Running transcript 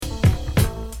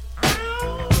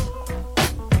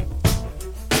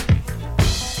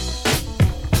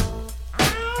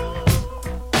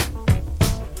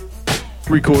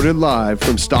Recorded live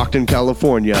from Stockton,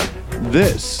 California,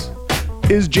 this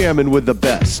is Jammin' with the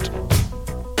Best.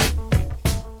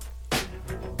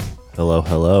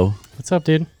 Hello. What's up,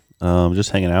 dude?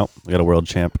 Just hanging out. We got a world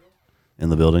champ in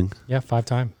the building. Yeah,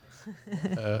 5-time.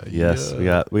 Yes, we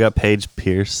got Paige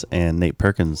Pierce and Nate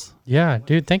Perkins. Yeah,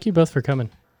 dude, thank you both for coming.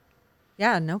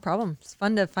 Yeah, no problem. It's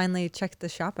fun to finally check the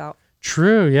shop out.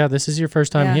 True. Yeah, this is your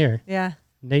first time here. Yeah.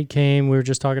 Nate came. We were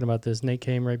just talking about this. Nate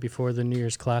came right before the New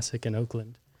Year's Classic in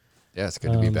Oakland. Yeah, it's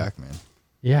good to be back, man.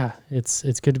 Yeah,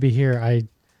 it's good to be here.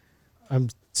 I'm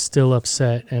still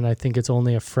upset, and I think it's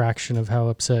only a fraction of how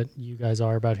upset you guys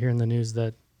are about hearing the news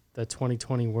that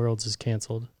 2020 Worlds is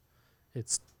canceled.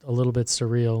 It's a little bit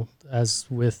surreal, as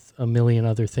with a million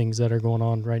other things that are going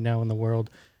on right now in the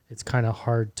world. It's kind of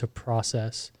hard to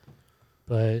process,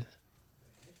 but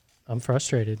I'm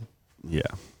frustrated. Yeah.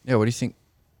 Yeah, what do you think?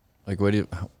 Like, what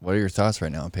are your thoughts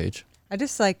right now, Paige?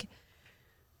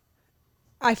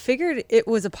 I figured it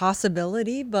was a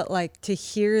possibility, but like to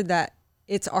hear that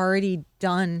it's already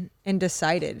done and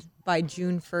decided by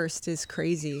June 1st is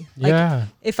crazy. Yeah.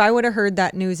 If I would have heard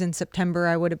that news in September,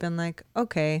 I would have been like,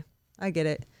 okay, I get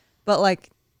it. But like,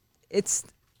 it's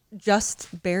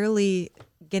just barely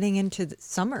getting into the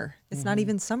summer. It's not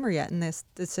even summer yet, and this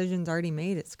decision's already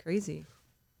made. It's crazy.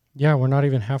 Yeah, we're not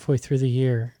even halfway through the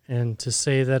year. And to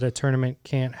say that a tournament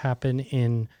can't happen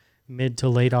in mid to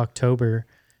late October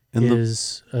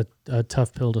is a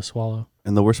tough pill to swallow.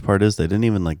 And the worst part is they didn't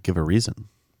even give a reason.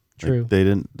 True.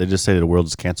 They just say the world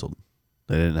is canceled.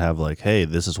 They didn't have hey,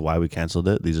 this is why we canceled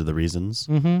it. These are the reasons.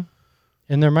 Mm-hmm.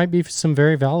 And there might be some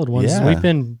very valid ones. Yeah. We've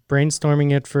been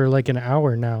brainstorming it for an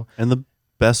hour now. And the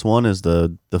best one is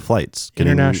the flights,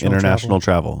 getting international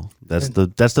travel. That's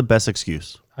the best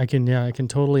excuse. I can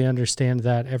totally understand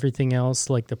that. Everything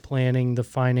else, like the planning, the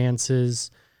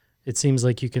finances, it seems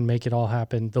like you can make it all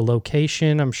happen. The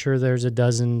location, I'm sure there's a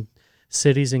dozen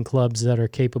cities and clubs that are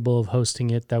capable of hosting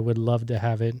it that would love to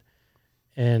have it.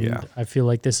 And I feel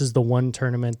like this is the one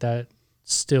tournament that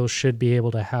still should be able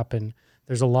to happen.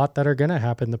 There's a lot that are going to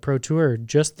happen. The Pro Tour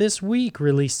just this week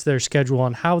released their schedule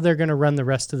on how they're going to run the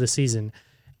rest of the season.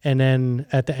 And then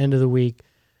at the end of the week,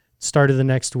 start of the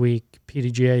next week,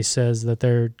 PDGA says that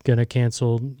they're going to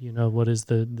cancel, what is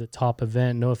the top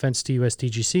event. No offense to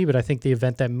USDGC, but I think the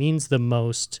event that means the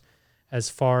most as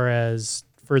far as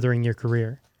furthering your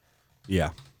career. Yeah.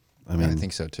 I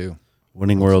think so too.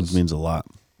 Winning Worlds means a lot.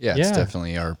 Yeah, it's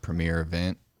definitely our premier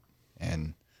event.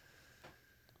 And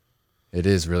it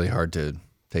is really hard to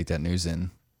take that news in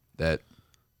that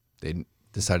they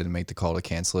decided to make the call to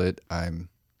cancel it.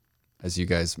 As you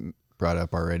guys brought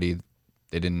up already,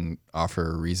 they didn't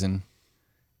offer a reason.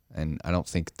 And I don't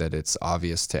think that it's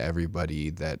obvious to everybody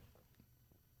that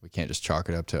we can't just chalk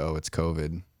it up to, it's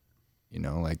COVID.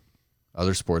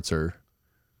 Other sports are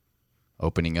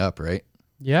opening up, right?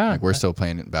 Yeah. We're still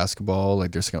playing basketball.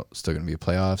 There's still going to be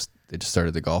playoffs. They just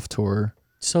started the golf tour.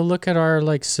 So look at our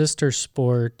sister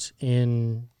sport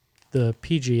in the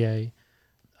PGA.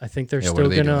 I think they're still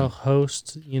going to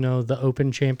host, the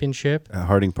Open Championship At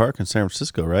Harding Park in San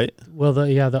Francisco, right? Well,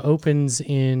 the Opens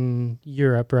in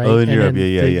Europe, right? Oh, in Europe,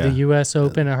 yeah. The U.S.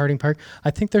 Open at Harding Park.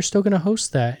 I think they're still going to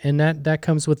host that, and that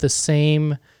comes with the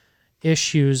same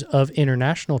issues of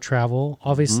international travel.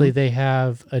 Obviously, they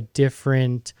have a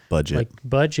different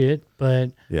budget,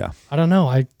 but I don't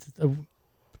know.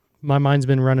 My mind's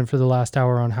been running for the last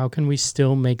hour on how can we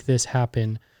still make this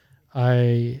happen.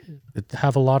 I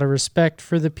have a lot of respect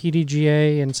for the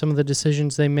PDGA and some of the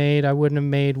decisions they made. I wouldn't have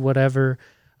made whatever.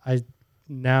 I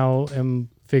now am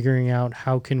figuring out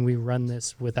how can we run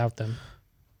this without them.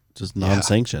 Just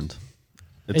non-sanctioned.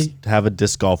 It's have a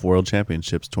disc golf world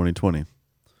championships 2020.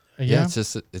 Yeah,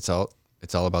 it's all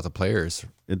about the players.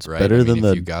 It's right? better than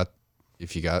if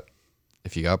you got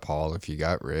Paul, if you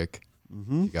got Rick, if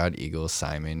you got Eagle,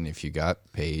 Simon, if you got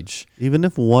Paige. Even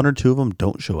if one or two of them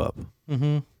don't show up.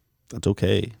 That's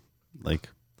okay.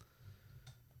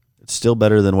 It's still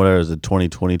better than whatever is the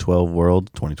 2012 World.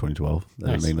 2012. That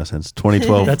doesn't make no sense.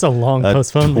 2012. That's a long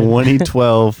postponement.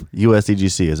 2012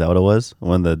 USDGC. Is that what it was?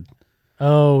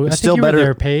 It's still better.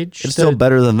 There, Paige. It's still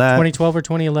better than that. 2012 or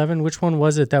 2011. Which one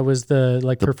was it? That was the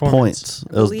performance. Points.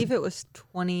 I believe it was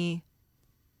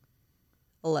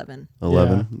 2011.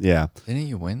 11. Yeah. Didn't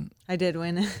you win? I did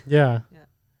win. Yeah.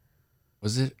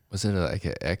 Was it like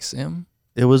an XM?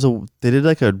 It was they did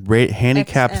a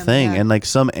handicap XM, thing, and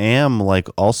some AM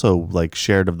also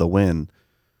shared of the win.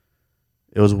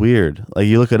 It was weird.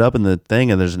 You look it up in the thing,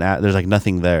 and there's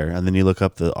nothing there, and then you look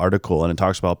up the article, and it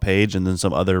talks about Paige, and then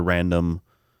some other random.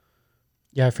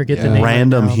 Yeah, I forget the name.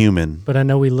 Random right now, human. But I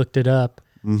know we looked it up.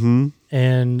 Mm-hmm.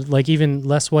 And like even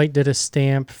Les White did a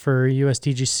stamp for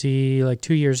USDGC like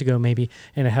 2 years ago maybe,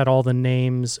 and it had all the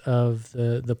names of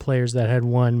the players that had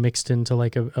won mixed into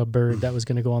like a bird that was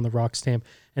going to go on the rock stamp,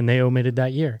 and they omitted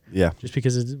that year Yeah. just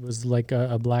because it was like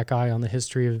a black eye on the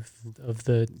history of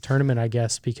the tournament, I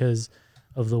guess, because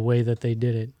of the way that they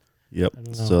did it. Yep. I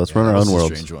don't know. So let's Yeah, run that our was own a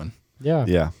worlds. strange one. Yeah.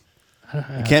 Yeah.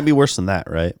 It can't be worse than that,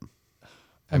 right?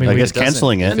 I mean, I we- guess It doesn't-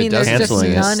 canceling it. if I mean, there's doesn't just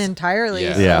canceling exist- none entirely.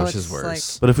 Yeah, so Yeah. which is it's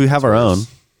worse. But if we have our own,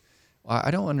 Well, I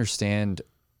don't understand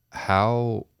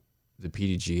how the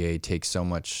PDGA takes so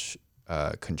much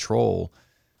control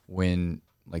when,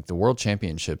 like, the World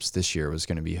Championships this year was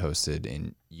going to be hosted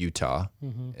in Utah,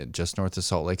 just north of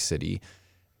Salt Lake City,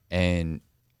 and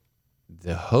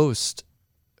the host,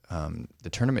 the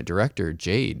tournament director,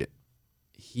 Jade,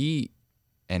 he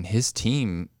and his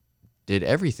team did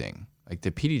everything. Like,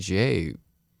 the PDGA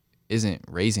isn't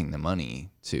raising the money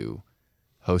to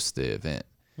host the event.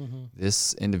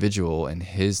 This individual and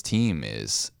his team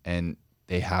is, and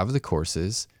they have the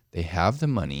courses, they have the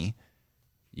money.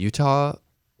 Utah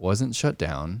wasn't shut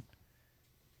down.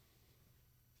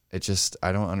 It just,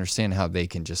 I don't understand how they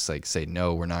can just like say,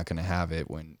 no, we're not going to have it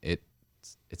when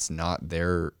it's not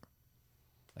their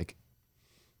like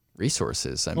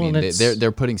resources. I Well, mean, and it's-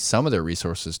 they're putting some of their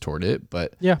resources toward it,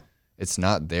 but Yeah. it's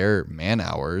not their man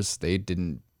hours. They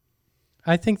didn't.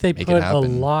 I think they Make it put a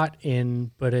happen. lot in,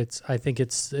 but I think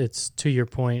it's to your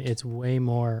point, it's way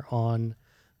more on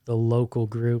the local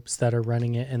groups that are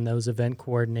running it and those event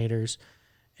coordinators.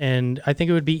 And I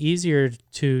think it would be easier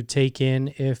to take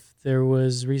in if there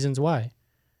was reasons why.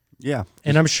 yeah.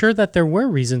 And I'm sure that there were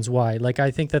reasons why. Like, I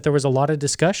think that there was a lot of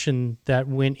discussion that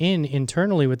went in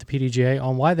internally with the PDGA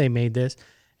on why they made this.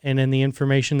 And in the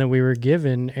information that we were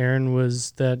given, Aaron,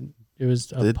 was that it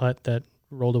was a putt that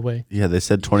rolled away. Yeah, they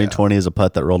said 2020 is a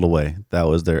putt that rolled away. That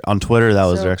was their on Twitter. That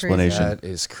was So their crazy. explanation. That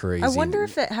is crazy. I wonder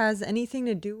if it has anything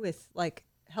to do with like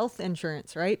health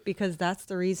insurance, right? Because that's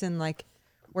the reason like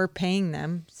we're paying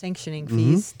them sanctioning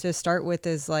fees to start with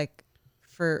is like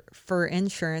for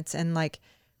insurance, and like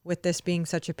with this being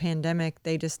such a pandemic,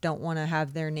 they just don't want to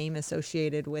have their name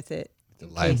associated with it. the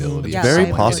liability. Yeah, of Very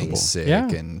someone possible. getting sick Yeah.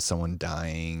 and someone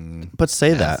dying. But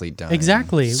say an that. athlete dying.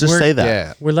 Exactly. Just We're- say that.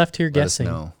 Yeah. We're left here Let us guessing.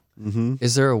 know. Mm-hmm.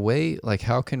 Is there a way, like,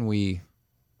 how can we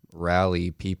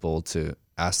rally people to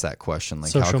ask that question?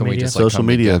 Like, how Social can we media. just like Social come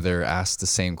media. together, ask the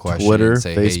same question, Twitter, and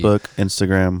say, hey, Facebook,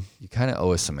 Instagram. you kind of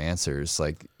owe us some answers.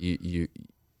 Like, you're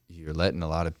letting a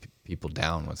lot of people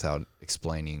down without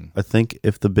explaining. I think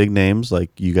if the big names,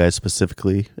 like you guys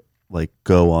specifically, like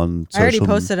go on social. I already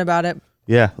posted about it.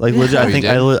 Yeah, like legit. Oh, I you think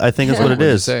did? I think it's what it What'd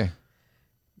you is. say?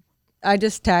 I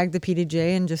just tagged the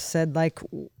PDJ and just said like,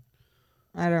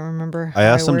 I don't remember. I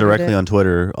how asked them worded directly it. on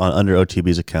Twitter under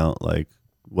OTB's account, like,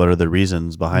 what are the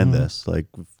reasons behind this? Like,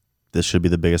 this should be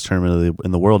the biggest tournament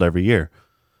in the world every year.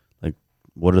 Like,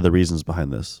 what are the reasons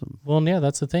behind this? Well, yeah,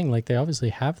 that's the thing. Like, they obviously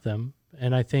have them,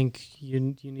 and I think you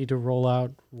need to roll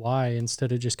out why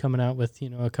instead of just coming out with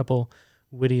a couple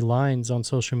witty lines on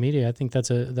social media. I think that's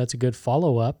a good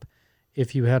follow up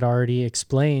if you had already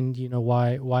explained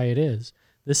why it is.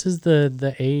 This is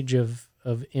the age of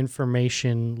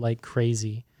information like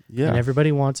crazy. Yeah, And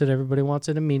everybody wants it. Everybody wants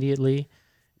it immediately,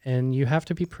 and you have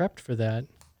to be prepped for that.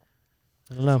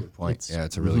 I don't know. Good point. It's- Yeah,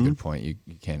 it's a really good point. You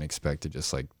can't expect to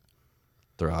just like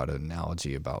throw out an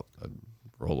analogy about a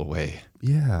roll away.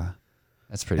 yeah.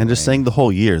 That's pretty. And just lame. saying the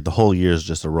whole year is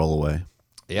just a roll away.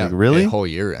 yeah, like, really? the whole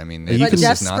year. I mean, You this can- is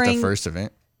Jeff not Spring- the first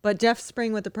event. But Jeff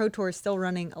Spring with the Pro Tour is still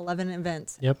running 11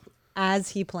 events Yep. as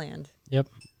he planned. Yep.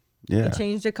 Yeah, He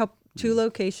changed two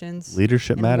locations.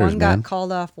 leadership and matters, one man. got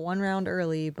called off one round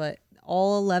early, but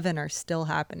all 11 are still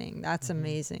happening. That's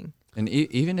amazing. And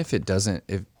even if it doesn't,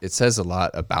 if it says a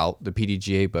lot about the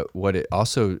PDGA, but what it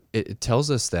also it tells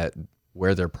us that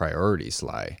where their priorities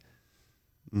lie,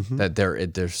 that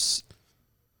there's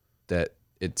that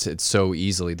it's so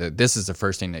easily that this is the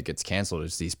first thing that gets canceled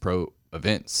is these pro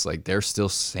events. Like they're still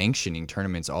sanctioning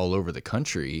tournaments all over the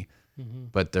country,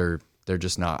 but they're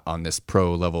just not on this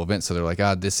pro level event. So they're like,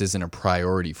 this isn't a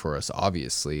priority for us,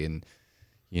 obviously, and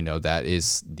that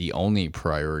is the only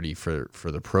priority for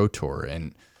the Pro Tour,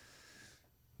 and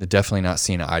they're definitely not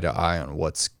seeing eye to eye on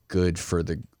what's good for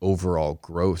the overall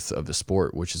growth of the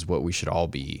sport, which is what we should all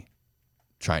be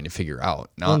trying to figure out.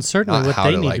 Well, and certainly not what how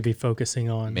they to, need to like, be focusing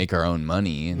on. make our own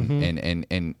money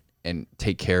and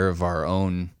take care of our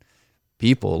own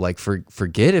people. Like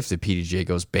forget if the PDGA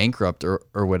goes bankrupt or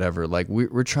whatever. Like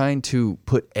we're trying to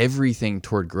put everything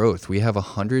toward growth. We have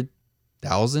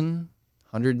 100,000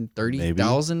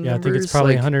 130,000 Yeah, I members. think it's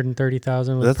probably Like,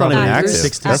 130,000 with That's not probably even active.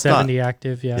 60, That's not- 70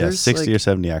 active. Yeah. Yeah, There's 60 or like-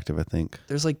 70 active, I think.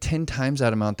 there's like 10 times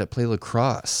that amount that play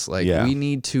lacrosse. Like Yeah. we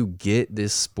need to get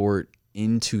this sport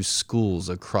into schools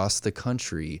across the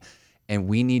country, and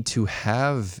we need to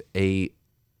have a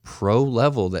pro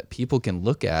level that people can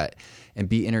look at and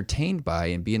be entertained by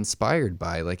and be inspired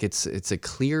by. Like it's a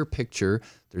clear picture.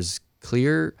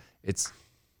 It's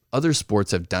other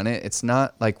sports have done it. It's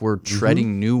not like we're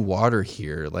treading new water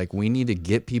here. Like we need to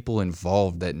get people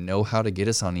involved that know how to get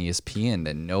us on ESPN,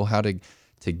 that know how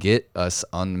to get us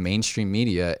on the mainstream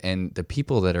media. And the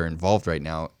people that are involved right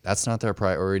now, that's not their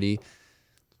priority.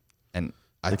 And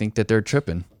I think that they're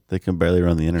tripping. They can barely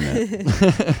run the internet.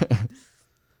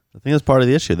 I think that's part of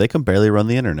the issue. They can barely run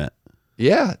the internet.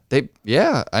 Yeah,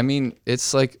 I mean,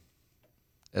 it's like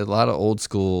a lot of old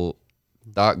school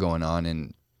thought going on,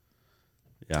 and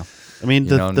Yeah. I mean,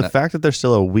 You know, the not- fact that there's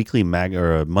still a weekly mag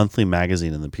or a monthly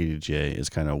magazine in the PDGA is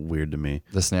kind of weird to me.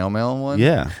 the snail mail one.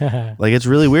 Yeah. Like it's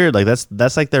really weird. Like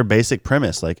that's like their basic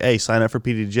premise. Like, hey, sign up for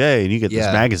PDGA and you get Yeah.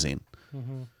 this magazine.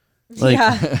 Like,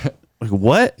 yeah. like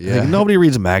what? Yeah. Like, nobody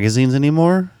reads magazines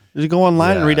anymore. You go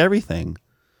online and Yeah. read everything.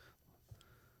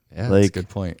 Yeah, that's Like- a good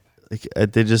point. Like,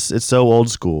 it's so old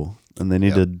school, and they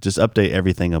need Yep. to just update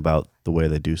everything about the way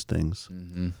they do things.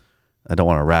 Mm-hmm. I don't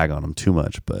want to rag on them too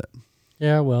much, but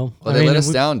Yeah, well, Well, I they mean, let us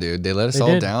down, dude. They let us They all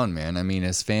did. down, man. I mean,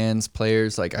 as fans,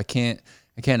 players, like I can't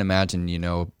imagine,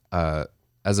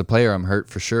 as a player, I'm hurt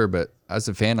for sure, but as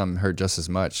a fan, I'm hurt just as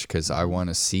much because I want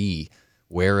to see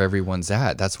where everyone's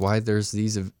at. That's why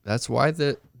these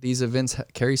events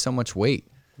carry so much weight.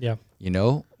 Yeah,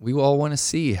 We all want to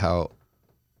see how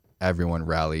everyone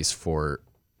rallies for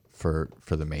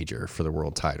the major, for the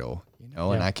world title, and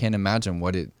Yeah. I can't imagine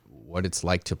what it's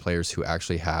like to players who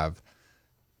actually have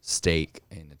stake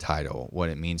in the title, what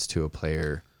it means to a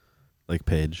player like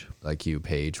Paige. like you,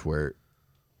 Paige, where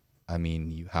I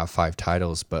mean, you have 5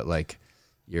 titles, but like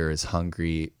you're as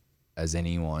hungry as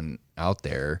anyone out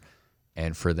there,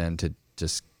 and for them to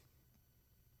just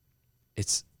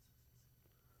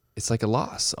it's like a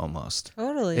loss almost.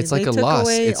 Totally. It's like They a took loss.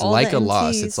 away It's all like the a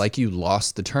loss. MTs. It's like you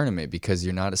lost the tournament because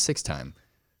you're not a 6-time.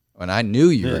 And I knew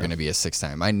you were Yeah. going to be a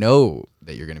 6-time. I know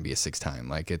that you're going to be a 6-time.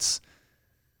 Like and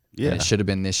Yeah. it should have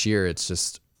been this year. It's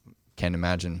just can't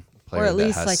imagine a player or at that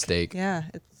least has like stake. yeah,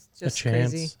 it's just a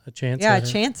chance, crazy. a chance. Yeah, a at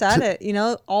it. chance at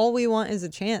it. All we want is a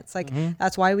chance. Like Mm-hmm.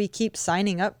 that's why we keep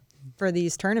signing up for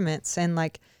these tournaments, and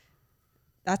like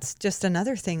that's just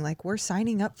another thing. Like we're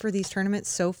signing up for these tournaments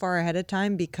so far ahead of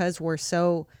time because we're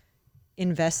so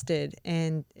invested,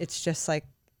 and it's just like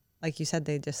you said,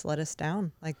 they just let us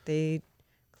down. Like they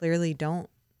clearly don't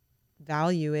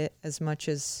value it as much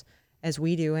as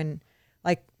we do, and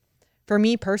like for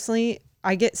me personally,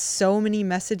 I get so many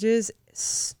messages,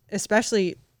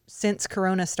 especially since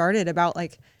Corona started, about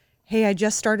like, hey, I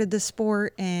just started this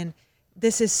sport and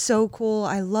this is so cool.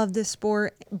 I love this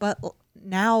sport. But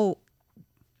now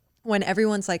when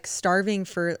everyone's like starving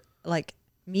for like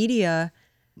media,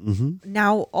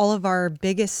 now all of our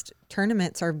biggest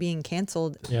tournaments are being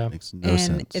canceled. Yeah, Makes no and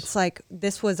sense. it's like,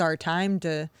 this was our time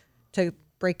to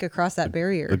break across that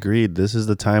barrier. Agreed. This is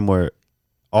the time where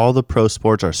all the pro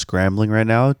sports are scrambling right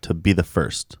now to be the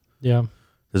first. yeah,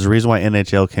 There's a reason why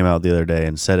NHL came out the other day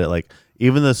and said it. Like,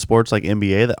 even the sports like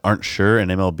NBA that aren't sure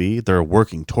and MLB, they're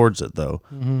working towards it though.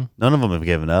 Mm-hmm. None of them have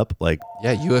given up. Like,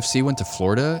 Yeah, UFC went to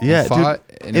Florida yeah, and fought,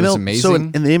 dude, and it was amazing. So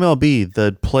in the MLB,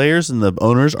 the players and the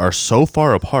owners are so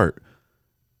far apart,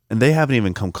 and they haven't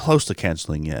even come close to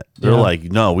canceling yet. They're Yeah. like,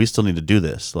 no, we still need to do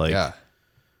this. Like, yeah.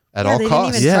 At Yeah, all they didn't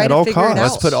costs. even Yeah, try at to all figure it costs.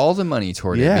 Let's out. put all the money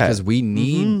toward it Yeah. because we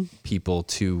need people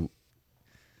to.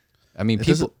 I mean, It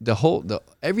people.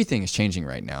 Everything is changing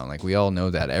right now. Like we all know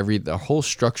that the whole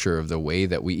structure of the way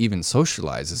that we even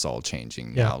socialize is all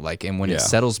changing Yeah. now. Like, and when Yeah. it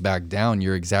settles back down,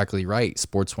 you're exactly right.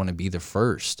 Sports want to be the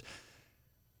first,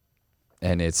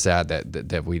 and it's sad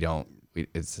that we don't.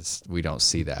 It's just, we don't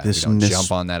see that. This We don't niche-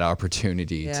 jump on that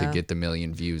opportunity to Yeah. get the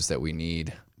million views that we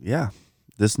need. yeah,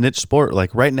 this niche sport.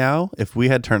 Like right now, if we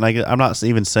had like, I'm not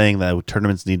even saying that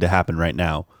tournaments need to happen right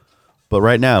now, but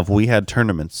right now, if we had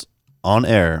tournaments on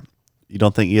air, you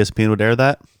don't think ESPN would air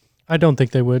that? I don't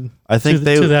think they would. I think to,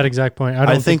 they to would- that exact point. I I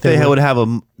don't think they would have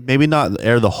maybe not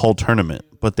air the whole tournament,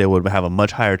 but they would have a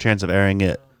much higher chance of airing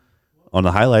it on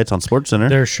the highlights on SportsCenter.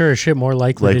 They're sure as shit more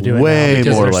likely Like, to do it way now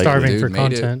because more they're likely. starving Dude, for made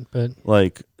it. content. But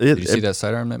Like, Did you see that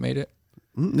sidearm that made it?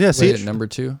 Yeah, see, Made it number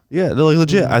 2. yeah, they're like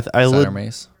legit. Sidearm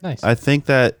ace. nice. I think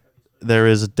that there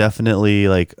is definitely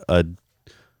like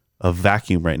a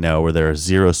vacuum right now where there are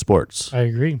zero sports. I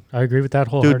agree. I agree with that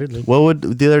wholeheartedly. Dude, what would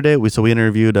the other day? We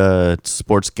interviewed a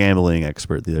sports gambling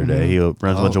expert the other day. He runs a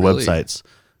Oh, bunch of really? websites,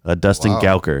 Dustin Wow.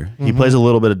 Gauker. He plays a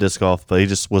little bit of disc golf, but he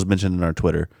just was mentioned in our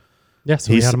Twitter. Yeah,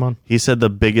 so we had him on. He said the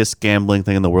biggest gambling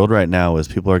thing in the world right now is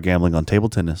people are gambling on table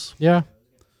tennis. Yeah.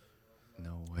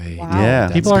 No way. Wow. Yeah,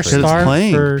 That's People are because it's starved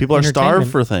playing. for People are starved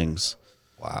entertainment. for things.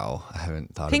 Wow. I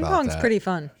haven't thought Ping about pong's that. pretty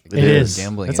fun. It is.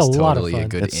 Gambling It's is a lot of totally a fun.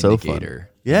 good It's so fun. indicator.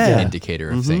 Yeah. An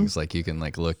indicator of things. Like you can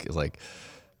like look like.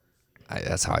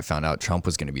 That's how I found out Trump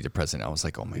was going to be the president. I was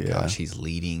like, oh my gosh, he's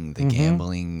leading the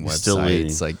gambling He's still leading.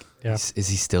 websites. Like, Yeah. is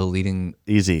he still leading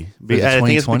Easy. for the I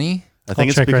think it's 2020? I think I'll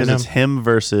it's check right because it's now. him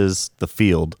versus the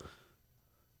field,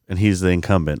 and he's the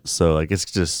incumbent. So like it's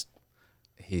just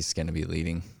He's going to be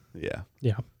leading. yeah.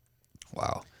 Yeah.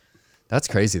 Wow. That's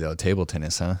crazy though. Table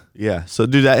tennis, huh? Yeah. So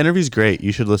dude, that interview's great.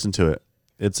 You should listen to it.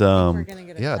 It's We're gonna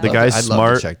get a Yeah, sour. The guy's I'd love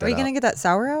smart. to check that Are you out. gonna get that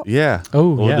sour out? yeah.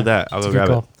 Oh, we'll yeah. do that. I'll That's go a good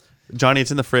grab call. it. Johnny,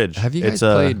 it's in the fridge. Have you guys it's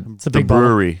played- It's a the big bottle.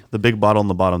 brewery, the big bottle on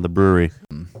the bottom, the brewery.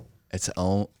 It's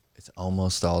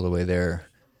almost all the way there.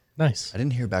 Nice. I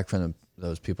didn't hear back from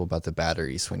those people about the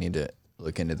batteries. We need to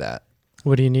look into that.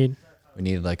 What do you need? We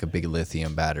need like a big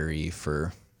lithium battery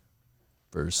for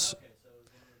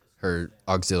her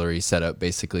auxiliary setup,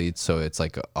 basically. So it's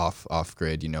like a off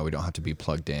grid. You know, we don't have to be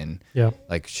plugged in. Yeah.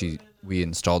 Like we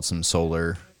installed some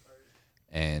solar,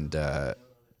 and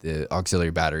the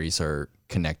auxiliary batteries are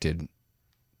connected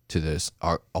to this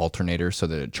alternator so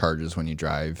that it charges when you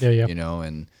drive. Yeah. You know,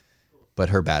 but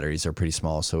her batteries are pretty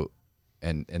small, so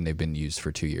and they've been used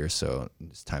for 2 years, so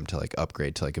it's time to like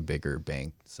upgrade to like a bigger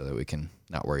bank so that we can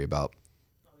not worry about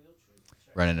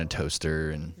running a toaster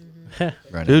and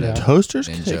running Dude, a toasters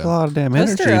can Ninja. take a lot of damn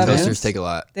Toaster energy. ovens. man. toasters take a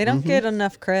lot. They don't get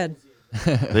enough cred.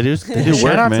 They do Shout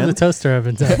work, out to man. the toaster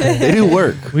ovens out there. They do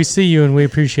work. We see you and we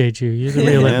appreciate you. You're the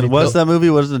real And MVP. what's that movie?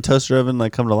 What does the toaster oven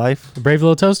like come to life? Brave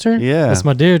Little Toaster? Yeah. That's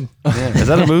my dude. Is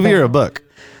that a movie or a book?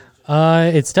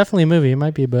 It's definitely a movie. It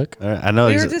might be a book. All right, I know.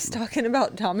 We were exa- just talking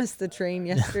about Thomas the Train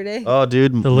yesterday. oh,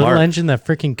 dude, The little Mark. engine that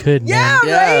freaking could, yeah, man.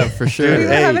 Yeah, right. for sure. We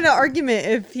were Hey. having an argument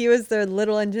if he was the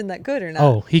little engine that could or not.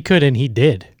 Oh, he could and he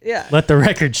did. Yeah. Let the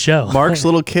record show. Mark's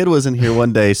little kid was in here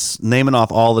one day naming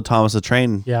off all the Thomas the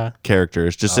Train Yeah.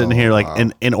 characters, just sitting here like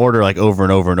in order, like over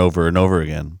and over and over and over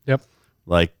again. Yep.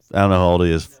 Like I don't know how old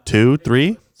he is, 2,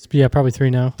 3, Yeah, probably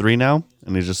 3 now. 3 now,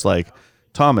 and he's just like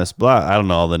Thomas, blah. I don't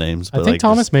know all the names, I but think like,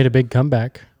 Thomas just- made a big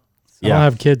comeback. I Yeah. don't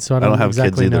have kids, so I don't, have kids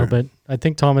exactly know. either. But I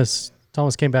think Thomas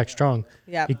came back strong.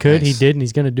 Yeah. He could, he Nice. did, and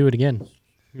he's going to do it again.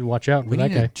 You watch out We for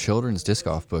that need a guy. children's disc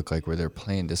golf book, like where they're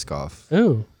playing disc golf.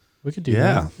 Ooh, we could do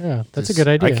Yeah. that. Yeah, that's a Just- good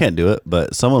idea. I can't do it,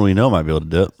 but someone we know might be able to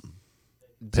do it.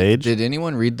 Paige, Did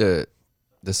anyone read the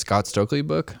Scott Stokely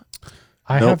book?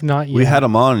 I Nope. have not yet. We had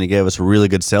him on, and he gave us a really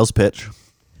good sales pitch.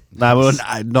 No,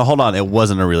 hold on. It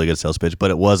wasn't a really good sales pitch, but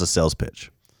it was a sales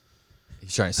pitch.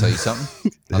 He's trying to sell you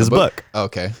something? On His the book. Oh,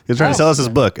 okay, He was trying to sell us his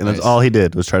book, and that's Nice. all he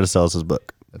did was try to sell us his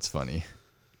book. that's funny.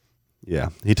 Yeah.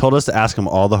 He told us to ask him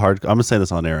all the hard. I'm gonna say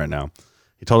this on air right now.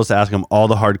 He told us to ask him all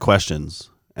the hard questions,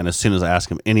 and as soon as I asked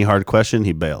him any hard question,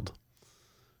 he bailed.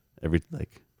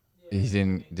 He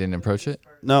didn't approach it.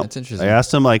 No. That's interesting. I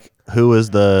asked him who was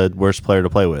the worst player to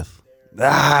play with.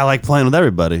 I like playing with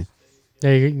everybody.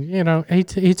 You know, he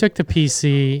took the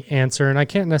PC answer, and I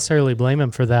can't necessarily blame him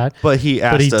for that. But he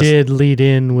asked But he us. did lead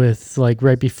in with, like,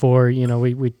 right before, you know,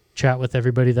 we chat with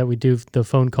everybody that we do the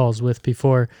phone calls with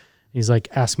before. He's like,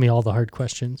 ask me all the hard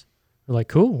questions. We're like,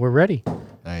 cool, we're ready.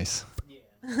 Nice.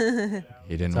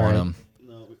 He didn't all want right. him.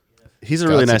 He's a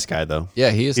really Scott's nice guy, though. Yeah,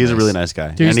 he is. He's a nice. really nice guy.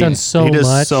 Dude, he's And done so He does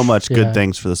much. so much Yeah. good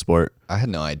things for the sport. I had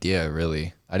no idea,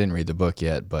 really. I didn't read the book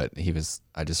yet, but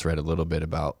I just read a little bit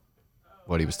about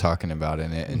what he was talking about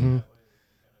in it, and Mm-hmm.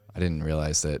 I didn't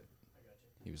realize that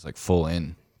he was like full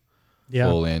in. Yeah.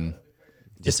 Full in.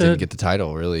 Just It's didn't a- get the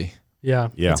title, really. Yeah.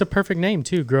 Yeah. It's a perfect name,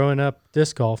 too, growing up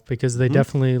disc golf, because they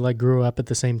definitely, like, grew up at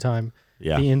the same time.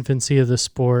 Yeah. The infancy of the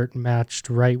sport matched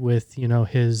right with, you know,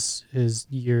 his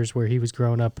years where he was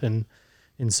growing up in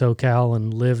SoCal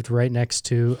and lived right next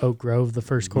to Oak Grove, the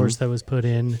first course that was put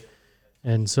in.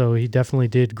 And so he definitely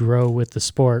did grow with the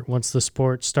sport. Once the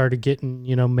sport started getting,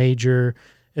 you know, major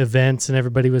events and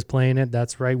everybody was playing it,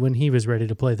 that's right when he was ready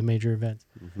to play the major events.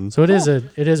 So it is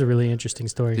a really interesting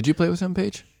story. Did you play with him,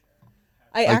 Paige?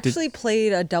 I Like, did- actually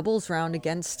played a doubles round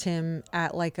against him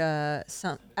at at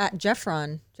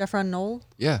Jeffron Knoll.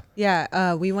 Yeah.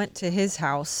 Yeah, we went to his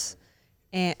house,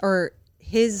 or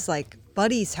his like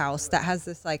buddy's house that has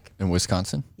this like In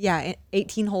Wisconsin?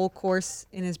 18-hole course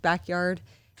in his backyard,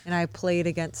 and I played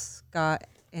against Scott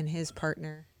and his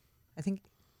partner. I think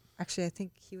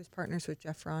he was partners with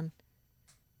Jeffron.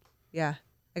 Yeah,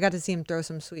 I got to see him throw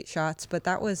some sweet shots, but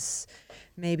that was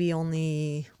maybe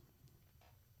only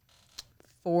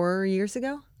 4 years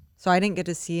ago, so I didn't get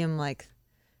to see him like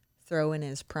throw in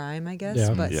his prime, I guess.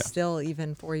 Yeah. But Yeah. still,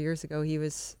 even 4 years ago, he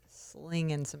was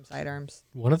slinging some sidearms.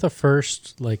 One of the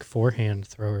first like forehand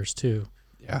throwers too.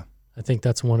 Yeah. I think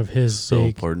that's one of his So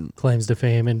big important. claims to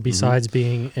fame. And besides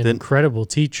being an Didn't- incredible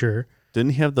teacher,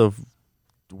 Didn't he have the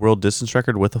world distance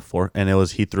record with a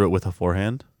he threw it with a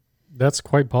forehand? that's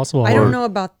quite possible. I Or- don't know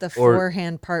about the or-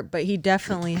 forehand part, but he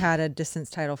definitely had a distance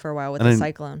title for a while with And the then-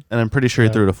 Cyclone. And I'm pretty sure Yeah.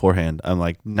 he threw it a forehand. I'm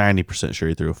like 90% sure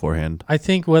he threw a forehand. I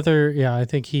think I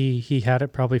think he had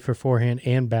it probably for forehand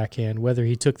and backhand. Whether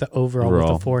he took the overall with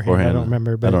the forehand, I don't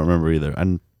remember. But I don't remember either. I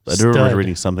do Stud. remember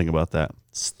reading something about that.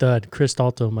 stud. Chris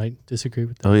Dalto might disagree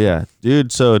with that. Oh yeah,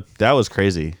 dude. So that was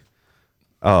crazy.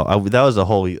 That was the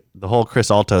whole Chris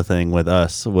Alto thing with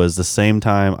us was the same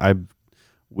time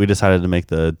we decided to make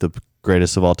the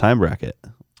greatest of all time bracket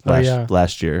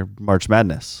last year, March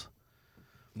Madness,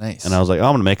 Nice. and I was like, oh,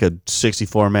 I'm gonna make a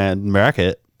 64-man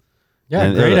bracket. Yeah,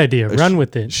 And great a idea. Run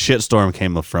with it. Shitstorm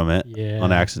came up from it Yeah.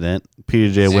 on accident.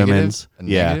 PJ Negative? Women's, A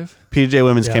yeah. negative? PJ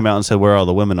Women's Yeah. came out and said, "Where are all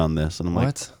the women on this?" And I'm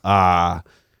What? like,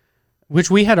 Which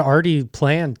we had already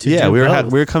planned to yeah, do we both.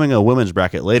 were coming a women's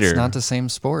bracket later. It's not the same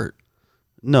sport.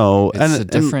 No, It's a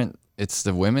different. It's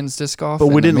the women's disc golf. but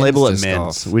and we the didn't label it disc men's.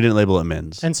 golf. We didn't label it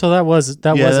men's. And so that was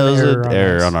yeah, an that was error, an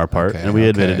error us. on our part, Okay, and we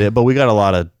admitted okay. it. But we got a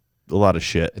lot of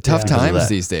shit. Tough Yeah. times that.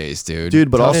 these days, dude.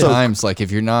 Dude, but Tough also- times. Like if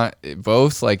you're not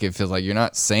both, like if it's like you're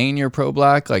not saying you're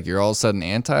pro-black, like you're all of a sudden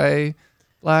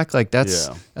anti-black. Like that's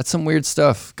some weird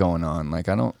stuff going on. Like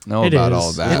I don't know It about is. all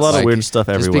of that. There's a lot of Like, weird stuff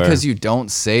just everywhere. because you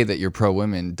don't say that you're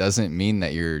pro-women doesn't mean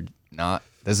that you're not.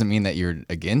 Doesn't mean that you're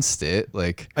against it.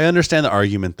 Like I understand the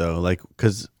argument though, like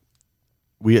because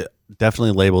we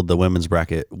definitely labeled the women's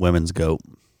bracket women's goat.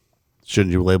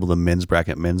 Shouldn't you label the men's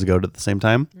bracket men's goat at the same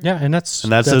time? Yeah, and that's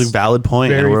And that's a valid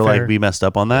point, and very we're fair. like we messed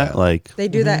up on that. Yeah. Like, They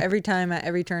do that every time at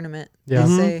every tournament. Yeah.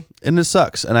 They say and it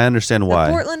sucks, and I understand the why.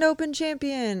 Portland Open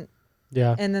champion,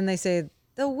 yeah, and then they say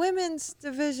the women's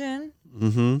division.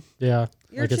 Mm-hmm. yeah.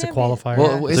 You're Like it's a champion. qualifier.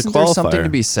 Well, It's a isn't there something qualifier. to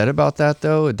be said about that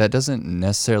though? That doesn't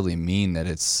necessarily mean that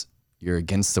you're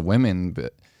against the women,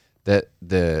 but that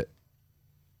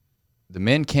the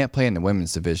men can't play in the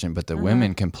women's division, but the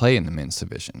women can play in the men's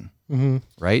division, hmm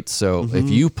right? So if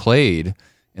you played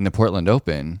in the Portland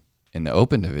Open in the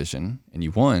open division and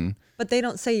you won, But they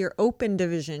don't say your open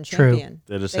division True. champion.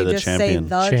 They just say the champion.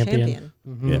 say the Champion.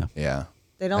 champion. Yeah, yeah,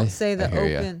 They don't I- say I the hear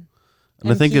ya. open.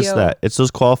 and I think it's MPO. that it's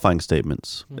those qualifying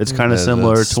statements. It's kind of The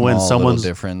similar to when small little someone's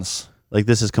difference. like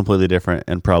this is completely different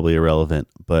and probably irrelevant,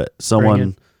 but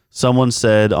Bring someone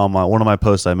said on one of my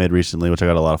posts I made recently, which I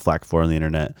got a lot of flack for on the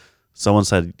internet. Someone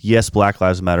said, "Yes, Black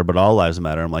Lives Matter, but all lives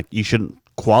matter." I'm like, you shouldn't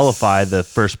qualify the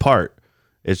first part.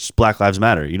 It's Black Lives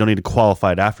Matter. You don't need to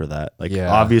qualify it after that. Like,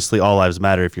 Yeah. obviously, all lives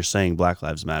matter if you're saying Black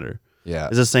Lives Matter. Yeah,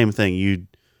 It's the same thing. You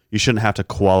shouldn't have to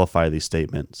qualify these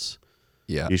statements.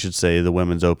 yeah, You should say the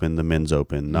women's open, the men's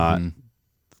open, not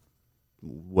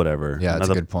whatever. yeah. That's a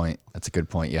Another- good point. That's a good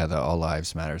point. Yeah, the all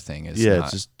lives matter thing is Yeah,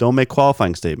 not, just don't make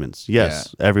qualifying statements.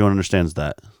 Yes, everyone understands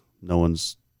that. No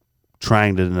one's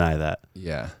trying to deny that.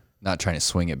 yeah, not trying to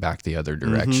swing it back the other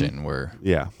direction where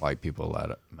Yeah. white people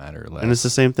matter less. And it's the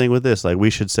same thing with this. Like we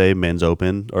should say men's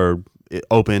open or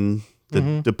open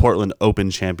the Portland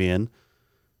Open champion,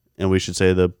 and we should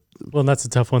say the Well, and that's a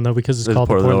tough one though because it's called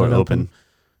the Portland Portland Open.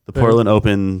 The Portland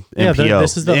Open Yeah, MPO.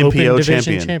 this is the Open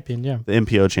Division champion. Yeah. The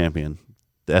MPO champion.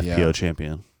 The FPO Yeah.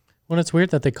 champion. Well, it's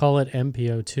weird that they call it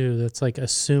MPO too. That's like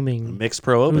assuming Mixed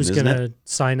Pro Open, who's isn't gonna it?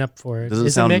 sign up for it. Doesn't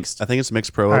Is sound it mixed? I think it's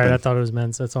Mixed Pro All Open. right, I thought it was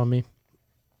men's. That's on me.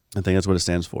 I think that's what it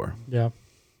stands for. Yeah.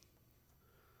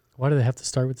 Why do they have to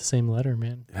start with the same letter,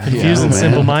 man? Yeah, Confusing man.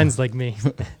 simple minds like me.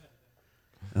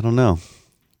 I don't know.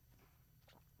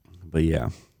 But yeah.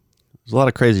 There's a lot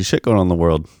of crazy shit going on in the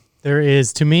world. There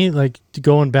is, to me, like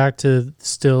going back to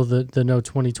still the no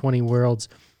 2020 worlds.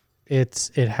 It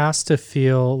has to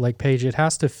feel like Paige. It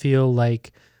has to feel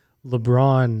like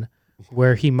LeBron,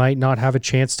 where he might not have a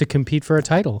chance to compete for a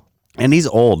title. And he's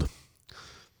old.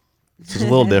 It's a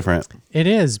little different. It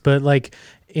is, but like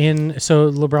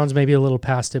so LeBron's maybe a little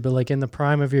past it, but like in the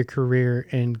prime of your career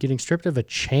and getting stripped of a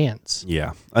chance,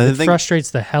 Yeah. I it think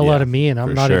frustrates the hell yeah, out of me, and I'm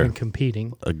for not sure. even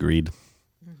competing. agreed.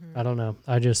 I don't know.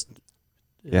 I just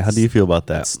Yeah, how do you feel about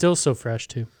that? It's still so fresh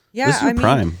too. Yeah, This is your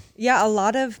prime. Yeah, a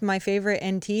lot of my favorite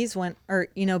NTs went, or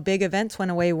big events went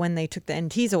away when they took the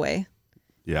NTs away,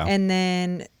 Yeah. and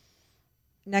then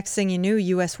next thing you knew,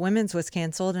 U.S. Women's was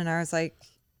canceled, and I was like,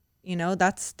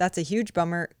 that's a huge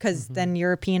bummer because then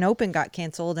European Open got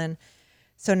canceled, and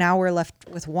so now we're left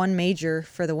with one major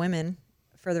for the women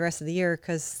for the rest of the year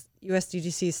because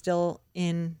USDGC is still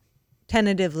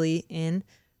tentatively in,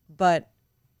 but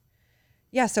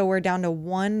yeah, so we're down to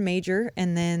one major,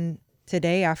 and then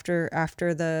today after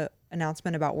the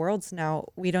announcement about Worlds now,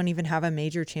 we don't even have a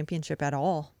major championship at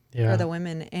all Yeah. for the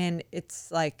women. And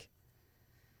it's like,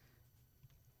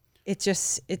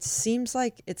 it seems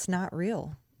like it's not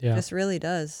real. Yeah. It just really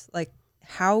does. Like,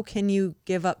 how can you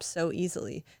give up so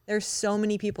easily? There's so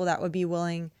many people that would be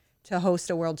willing to host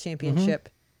a world championship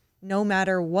no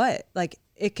matter what. Like,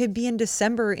 it could be in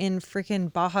December in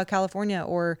freaking Baja California,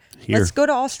 or Here. let's go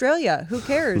to Australia. Who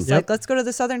cares? Yep. Like, let's go to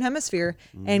the Southern Hemisphere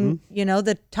and, you know,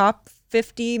 the top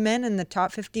 50 men and the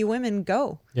top 50 women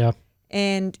go. Yeah.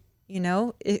 And, you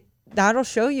know, that'll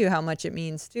show you how much it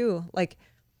means too. Like,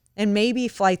 and maybe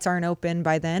flights aren't open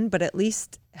by then, but at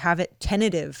least have it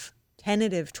tentative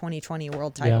 2020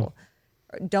 world title.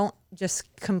 Don't just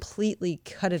completely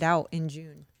cut it out in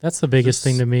June. That's the biggest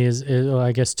thing to me is well,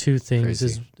 I guess two things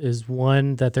Crazy. is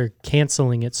one that they're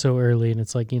canceling it so early, and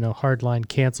it's like, you know, hardline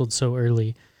canceled so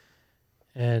early,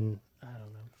 and I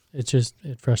don't know,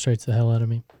 it frustrates the hell out of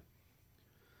me.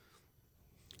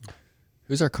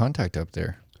 Who's our contact up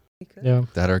there? Yeah,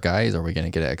 That our guys? Are we going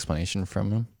to get an explanation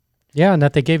from him? yeah, and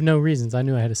that they gave no reasons. I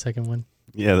knew I had a second one.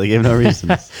 Yeah, they gave no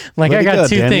reasons. Like, Way I to got go,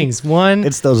 two Danny. things. One,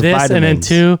 It's those this, and then vitamins.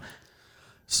 two,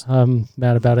 I'm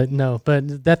mad about it. No,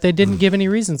 but that they didn't give any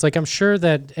reasons. Like, I'm sure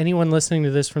that anyone listening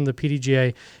to this from the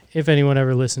PDGA, if anyone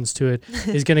ever listens to it,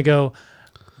 is going to go,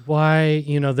 why,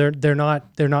 you know, they're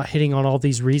not hitting on all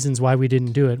these reasons why we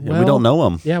didn't do it. Yeah, we don't know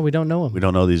them. Yeah, we don't know them. We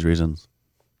don't know these reasons.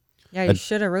 Yeah, you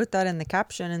should have wrote that in the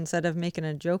caption instead of making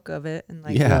a joke of it. And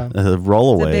like, Yeah,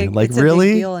 roll it's a away. big, Like, it's a big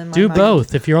really? deal in my Do mind.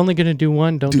 both. If you're only going to do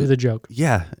one, don't do the joke.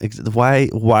 Yeah. Why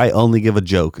only give a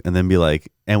joke and then be like,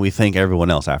 and we thank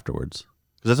everyone else afterwards?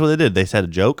 Because that's what they did. They said a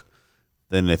joke,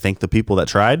 then they thanked the people that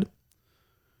tried,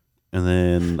 and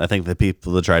then I think the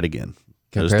people that tried again.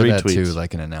 There's Compare 3 that tweets. to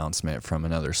like an announcement from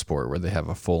another sport where they have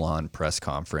a full-on press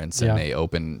conference Yeah. and they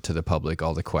open to the public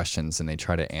all the questions and they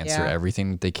try to answer Yeah.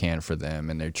 everything that they can for them,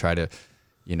 and they try to,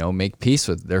 you know, make peace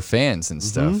with their fans and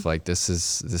stuff. Like, this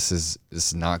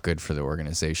is not good for the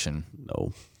organization.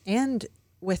 No. And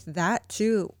with that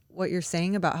too, what you're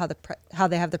saying about how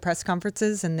they have the press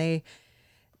conferences and they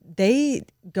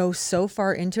go so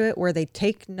far into it where they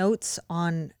take notes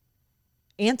on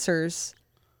answers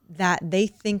that they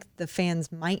think the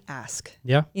fans might ask.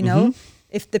 Yeah. You know,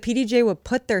 if the PDJ would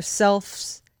put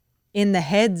themselves in the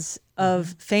heads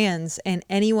of fans and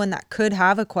anyone that could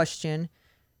have a question,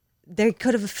 they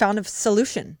could have found a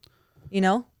solution. You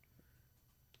know,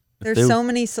 there's they- so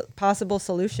many possible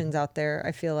solutions out there,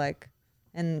 I feel like.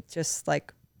 And just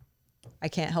like, I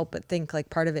can't help but think like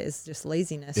part of it is just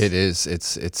laziness. It is.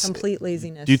 It's complete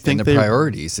laziness. Do you in think the they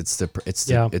priorities. It's the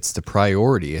Yeah.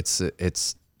 priority.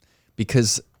 It's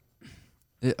because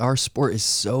our sport is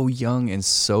so young and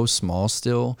so small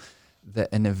still that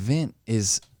an event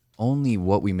is only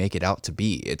what we make it out to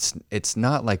be. It's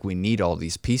not like we need all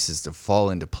these pieces to fall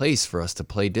into place for us to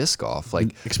play disc golf.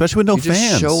 Like, especially with no we just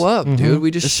fans. show up, dude. We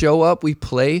just show up. We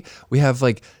play. We have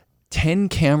like 10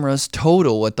 cameras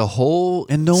total at the whole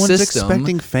And no one's system.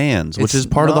 expecting fans, which It's is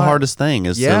part of the not- hardest thing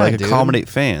is Yeah, to like dude. accommodate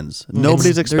fans. Nobody's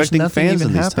There's expecting nothing fans in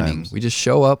even these happening. times. We just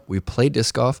show up, we play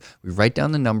disc golf, we write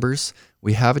down the numbers,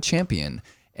 we have a champion,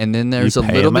 and then there's a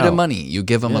pay little him bit out. of money. You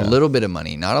give them a Yeah. little bit of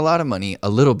money, not a lot of money, a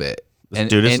little bit.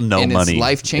 Dude, it's no money. It's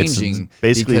life changing. It's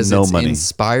basically because no it's money.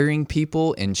 inspiring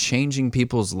people and changing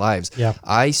people's lives. Yeah.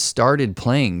 I started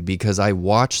playing because I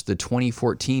watched the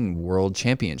 2014 World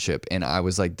Championship and I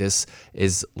was like, this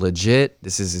is legit.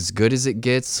 This is as good as it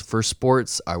gets for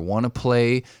sports. I want to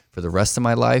play for the rest of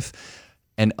my life.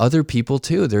 And other people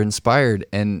too, they're inspired.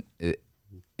 And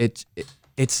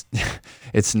it's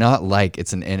not like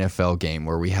it's an NFL game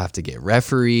where we have to get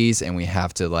referees and we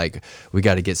have to we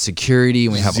got to get security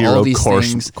and we have all these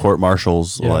things. court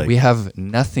marshals. Yeah. Like We have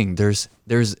nothing. There's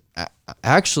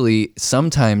actually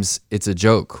sometimes it's a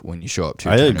joke when you show up to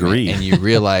a I tournament agree. and you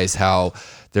realize how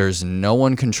there's no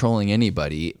one controlling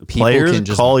anybody. People Players can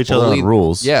just call each other on bully-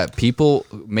 rules. Yeah, people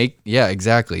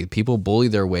exactly. People bully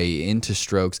their way into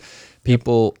strokes.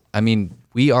 People, I mean,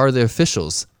 we are the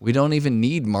officials. We don't even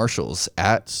need marshals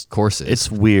at courses.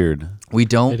 it's weird. We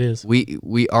don't. It is.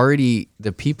 We already,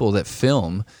 the people that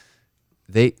film,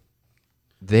 they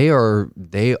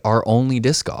are only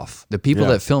disc golf. The people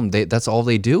Yeah. that film, that's all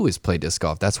they do is play disc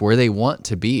golf. That's where they want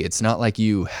to be. It's not like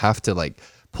you have to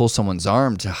pull someone's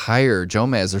arm to hire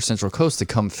Jomez or Central Coast to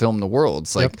come film the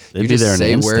Worlds. Like They'd you be just there in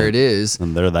say an where instant, it is.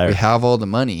 and they're there. We have all the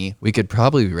money. We could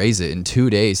probably raise it in 2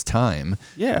 days' time.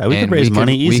 Yeah, we could And raise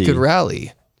money easy. We could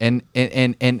rally. And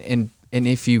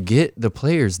if you get the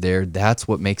players there, that's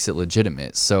what makes it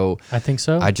legitimate. So I think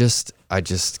so. I just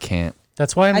can't.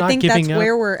 That's why I'm I not think giving that's up.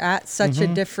 where we're at such a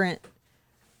different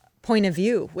point of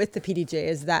view with the PDJ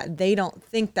is that they don't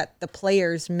think that the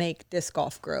players make disc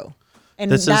golf grow.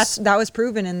 And that was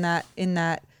proven in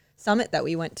that summit that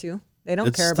we went to. They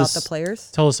don't care about the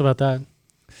players. Tell us about that.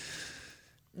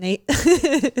 Nate.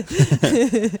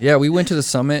 Yeah, we went to the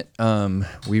summit.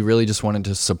 We really just wanted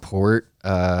to support,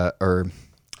 or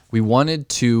we wanted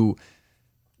to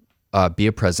be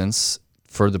a presence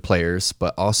for the players,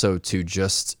 but also to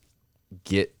just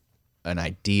get an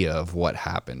idea of what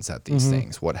happens at these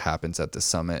things, what happens at the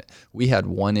summit. We had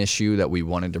one issue that we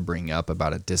wanted to bring up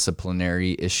about a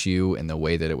disciplinary issue and the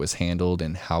way that it was handled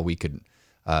and how we could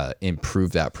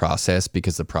improve that process,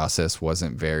 because the process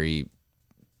wasn't very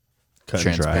Cut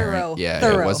and dry. transparent. Yeah,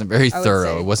 Thorough, it wasn't very I would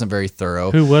thorough. say. It wasn't very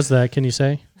thorough. Who was that? Can you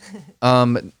say?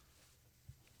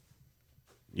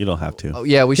 You don't have to. Oh,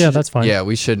 yeah, we should. Yeah, that's fine. Yeah,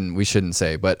 we shouldn't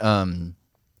say, but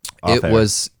Off it air.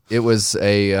 was it was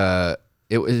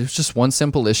just one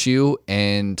simple issue,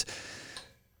 and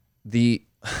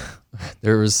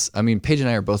there was, I mean, Paige and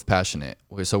I are both passionate,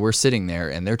 so we're sitting there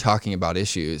and they're talking about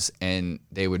issues, and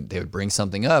they would bring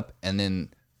something up, and then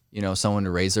someone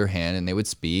would raise their hand and they would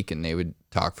speak and they would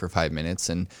talk for 5 minutes,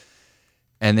 and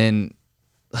then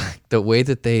the way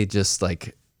that they just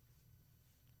like.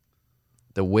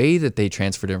 The way that they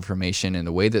transferred information and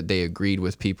the way that they agreed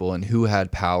with people and who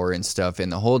had power and stuff, and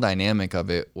the whole dynamic of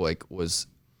it,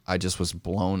 I just was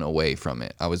blown away from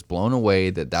it. I was blown away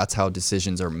that that's how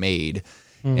decisions are made,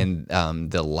 and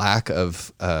the lack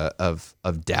of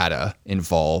data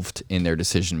involved in their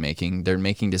decision making. They're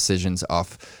making decisions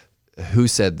off who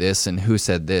said this and who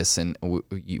said this, and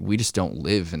we just don't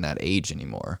live in that age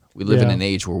anymore. We live in Yeah. an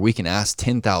age where we can ask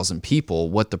 10,000 people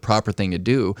what the proper thing to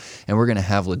do, and we're going to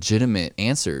have legitimate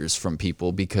answers from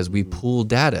people because we pull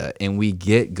data and we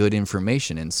get good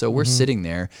information. And so we're sitting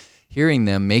there hearing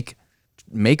them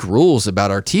make rules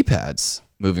about our tee pads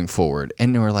moving forward,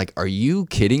 and we're like, are you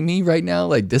kidding me right now?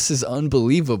 Like, this is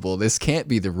unbelievable. This can't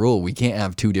be the rule. We can't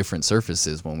have two different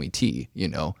surfaces when we tee,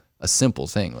 a simple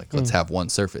thing, like let's have one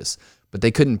surface. But they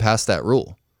couldn't pass that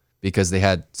rule because they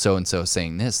had so-and-so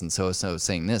saying this and so-and-so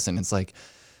saying this. And it's like,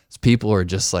 people are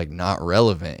just like not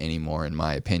relevant anymore, in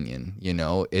my opinion.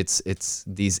 It's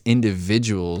these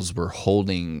individuals were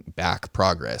holding back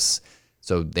progress.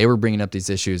 So they were bringing up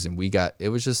these issues, and it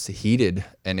was just heated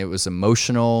and it was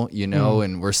emotional,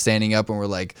 and we're standing up and we're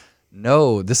like,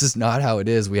 no, this is not how it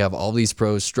is. We have all these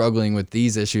pros struggling with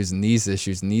these issues and these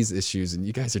issues and these issues, and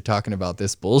you guys are talking about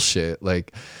this bullshit.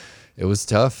 Like, it was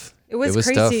tough. It was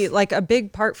crazy. Tough. Like, a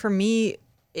big part for me,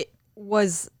 it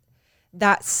was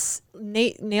that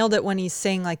Nate nailed it when he's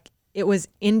saying, like, it was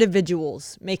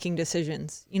individuals making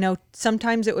decisions.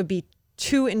 Sometimes it would be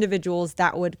two individuals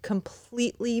that would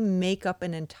completely make up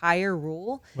an entire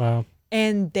rule. Wow.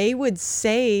 And they would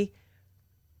say,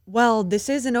 well, this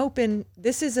is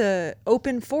a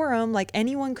open forum. Like,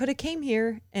 anyone could have came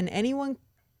here, and anyone,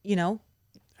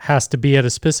 Has to be at a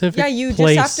specific yeah, you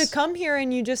place. just have to come here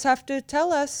and you just have to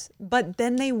tell us. But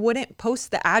then they wouldn't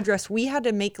post the address. We had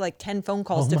to make like 10 phone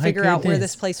calls to my figure out where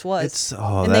goodness. this place was. It's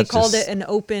and they called it an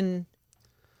open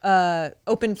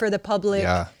for the public,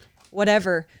 Yeah.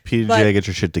 whatever. PJ, But get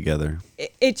your shit together.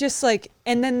 it just like,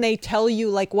 and then they tell you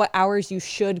like what hours you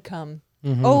should come.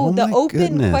 Mm-hmm. Oh The my open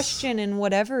goodness. question and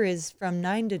whatever is from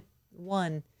 9 to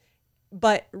 1.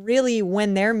 But really,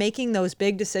 when they're making those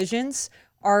big decisions,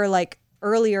 are like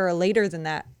earlier or later than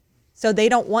that. So they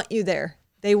don't want you there.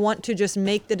 They want to just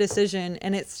make the decision.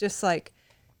 And it's just like,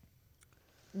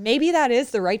 maybe that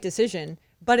is the right decision,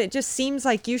 but it just seems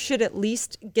like you should at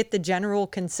least get the general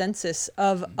consensus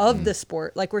of the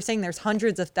sport. Like we're saying, there's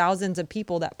hundreds of thousands of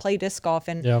people that play disc golf,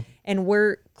 and Yep. and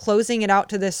we're closing it out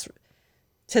to this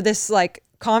like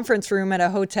conference room at a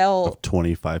hotel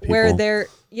 25 people. where they're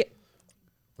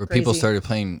Where people Crazy. started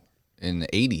playing in the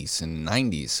 80s and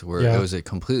 90s, where Yeah. it was a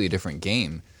completely different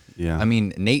game. Yeah. I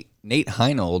mean, Nate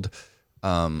Heinold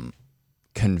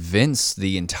convinced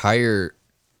the entire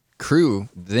crew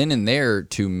then and there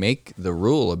to make the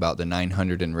rule about the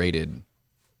 900 and rated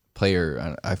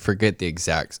player. I forget the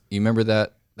exact. You remember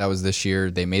that? That was this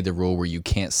year. They made the rule where you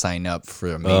can't sign up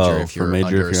for a major if you're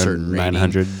under a certain rating.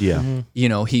 900. Yeah.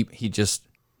 Mm-hmm. He just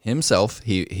himself,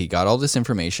 he got all this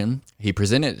information, he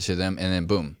presented it to them, and then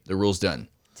boom, the rule's done.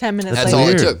 10 minutes That's later. all it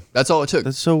weird. took. That's all it took.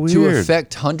 That's so To weird.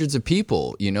 affect hundreds of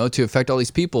people, to affect all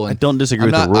these people. And I don't disagree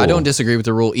I'm with the not- I rule. don't disagree with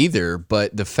the rule either,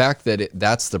 but the fact that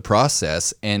that's the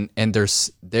process, and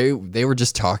they were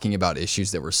just talking about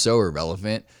issues that were so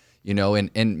irrelevant,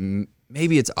 and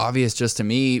maybe it's obvious just to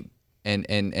me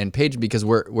and Paige, because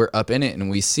we're up in it and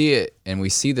we see it, and we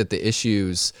see that the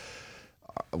issues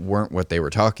weren't what they were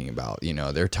talking about.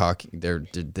 They're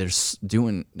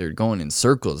going in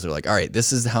circles. They're like, all right,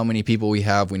 this is how many people we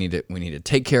have. We need to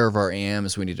take care of our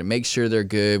AMs. We need to make sure they're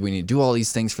good. We need to do all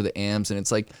these things for the AMs. And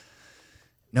it's like,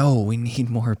 no, we need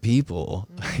more people.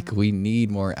 Like we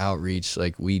need more outreach.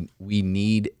 Like we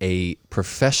need a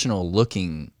professional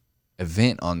looking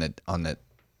event on the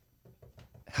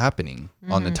happening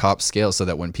on the top scale, so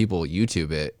that when people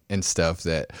YouTube it and stuff,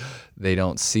 that they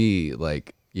don't see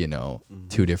like, you know,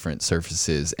 two different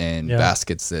surfaces and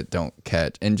baskets that don't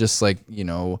catch, and just like, you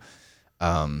know,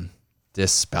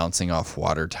 this bouncing off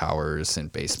water towers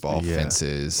and baseball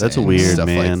fences. That's and weird, stuff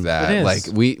man. like that. It is.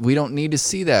 Like we don't need to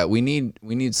see that. We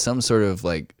need some sort of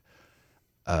like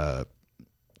a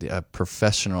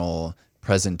professional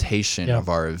presentation of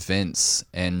our events,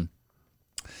 and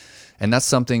that's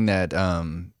something that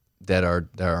that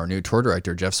our new tour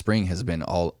director Jeff Spring has been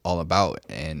all about,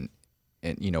 and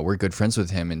you know, we're good friends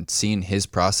with him, and seeing his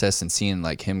process and seeing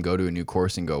like him go to a new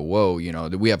course and go, whoa, you know,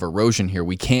 we have erosion here,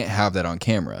 we can't have that on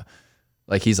camera.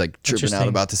 Like he's like tripping out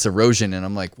about this erosion, and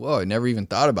I'm like, whoa, I never even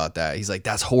thought about that. He's like,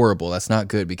 that's horrible, that's not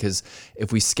good, because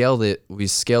if we scale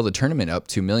the tournament up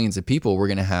to millions of people, we're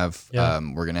gonna have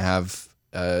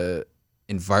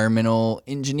environmental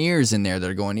engineers in there that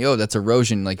are going, yo, that's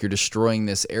erosion, like you're destroying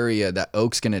this area, that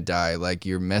oak's gonna die, like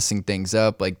you're messing things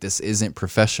up, like this isn't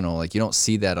professional. Like you don't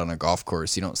see that on a golf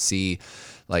course. You don't see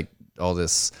like all the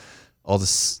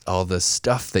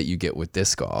stuff that you get with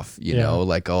disc golf, you know,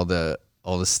 like all the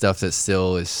stuff that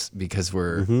still is, because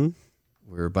we're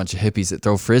a bunch of hippies that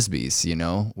throw frisbees, you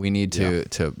know. We need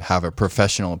to have a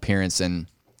professional appearance, and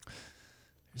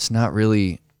it's not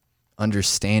really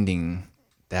understanding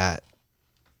that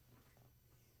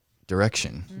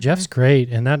direction. Jeff's great,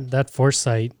 and that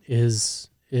foresight is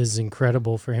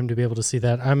incredible for him to be able to see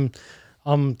that.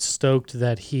 I'm stoked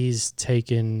that he's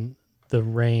taken the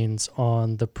reins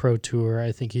on the Pro Tour.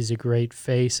 I think he's a great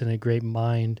face and a great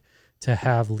mind to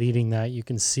have leading that. You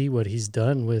can see what he's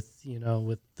done with, you know,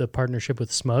 with the partnership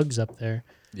with Smugs up there.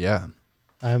 Yeah.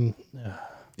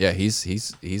 Yeah,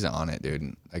 he's on it,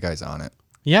 dude. That guy's on it.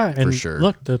 Yeah, and for sure.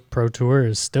 Look, the Pro Tour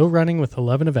is still running with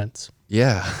 11 events.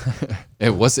 Yeah.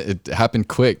 It happened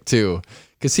quick too,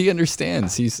 because he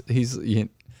understands. He's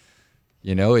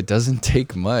you know, it doesn't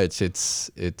take much.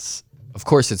 It's of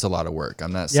course it's a lot of work.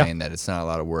 I'm not saying that it's not a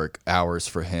lot of work. Hours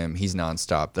for him. He's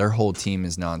nonstop. Their whole team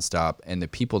is nonstop, and the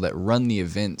people that run the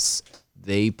events,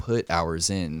 they put hours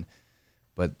in.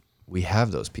 But we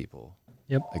have those people.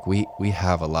 Yep. Like we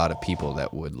have a lot of people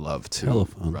that would love to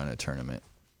run a tournament.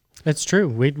 It's true.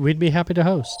 We'd be happy to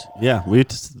host. Yeah,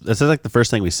 this is like the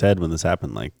first thing we said when this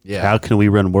happened. Like, how can we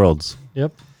run Worlds?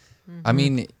 Yep. I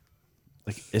mean,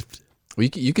 like if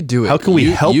you could do it. How can we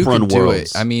help run do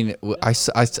Worlds? It. I mean, I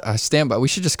stand by. We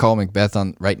should just call Macbeth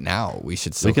on right now. We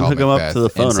should still we can call hook him Macbeth up to the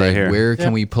phone and say, right here. Where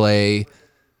can we play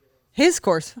His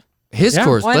course. his Yeah,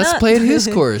 course? why Let's not? play at his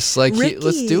course. Like, Ricky,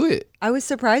 let's do it. I was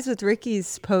surprised with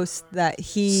Ricky's post that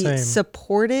he Same.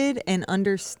 supported and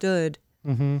understood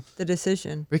Mm-hmm. the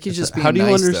decision. Ricky's just being how do you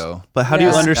nice, understand? though. But how do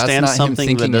you Yeah. understand That's not him something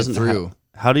thinking that it doesn't through. have?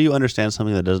 How do you understand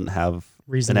something that doesn't have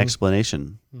Reasoning. an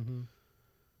explanation? Mm-hmm.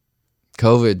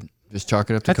 COVID. Just chalk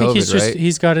it up to I think COVID, right?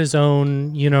 he's got his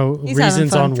own, you know, He's having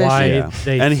reasons fun on why Yeah.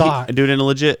 they and thought. dude, and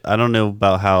legit, I don't know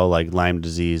about how like Lyme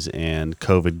disease and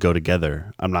COVID go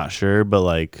together. I'm not sure, but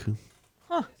like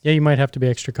Yeah, you might have to be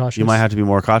extra cautious. you might have to be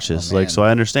more cautious. Oh, Like, man. so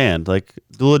I understand. Like,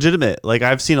 the legitimate. Like,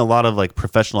 I've seen a lot of like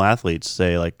professional athletes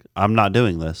say like, I'm not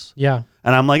doing this, Yeah,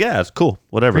 and I'm like, yeah, it's cool,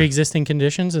 whatever. pre-existing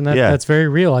conditions, and Yeah. that's very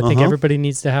real. I think Uh-huh. everybody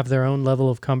needs to have their own level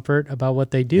of comfort about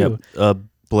what they do. Yep.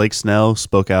 Blake Snell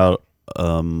spoke out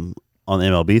on the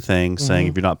MLB thing, saying, Mhm.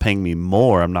 if you're not paying me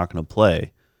more, I'm not going to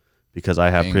play because I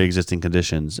have Dang. pre-existing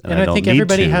conditions, and, And I don't think need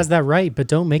everybody to. has that right, but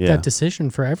don't make Yeah. that decision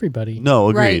for everybody. No,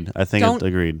 agreed. Right. I think Don't-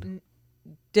 agreed.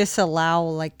 Disallow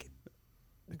like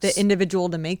the individual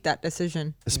to make that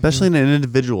decision. Especially in an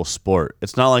individual sport,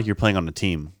 it's not like you're playing on a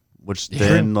team, which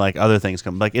then like other things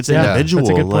come. Like it's Yeah, that's a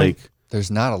individual. good point. Like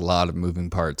There's not a lot of moving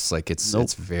parts. Like it's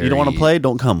very. you don't want to play,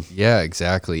 don't come. Yeah,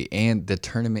 exactly. And the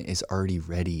tournament is already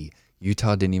ready.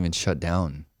 Utah didn't even shut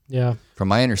down. Yeah, From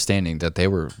my understanding, that they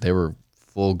were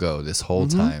full go this whole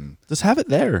Mm-hmm. time. Just have it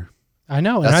there. I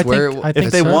know. That's and I where think, it- I think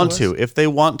If they so.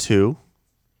 want to,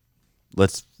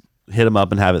 let's hit them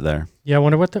up and have it there. Yeah, I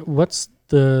wonder what's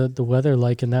the weather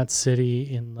like in that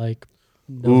city in like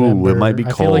Ooh, November. it might be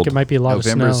I feel like cold. it might be a lot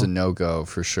November's of a snow. no-go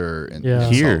for sure in Yeah.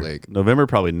 Here, Salt Lake. November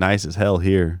probably nice as hell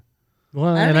here.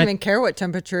 Well, I and don't even care what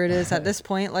temperature it is at this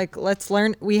point. Like, let's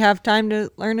learn. We have time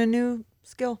to learn a new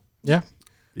skill. yeah,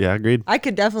 Yeah, agreed. I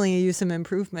could definitely use some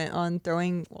improvement on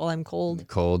throwing while I'm cold.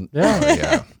 Cold. Yeah. Oh,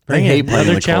 yeah. bring hate it. playing in Another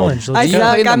the cold. challenge. I Let's You go.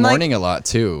 suck. play in the I'm like- morning a lot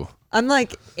too. I'm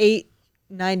like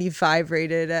 895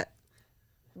 rated at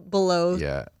below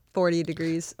Yeah. 40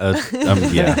 degrees. Yeah, I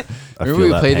Remember feel we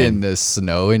that played pain. in the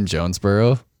snow in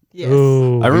Jonesboro? Yes.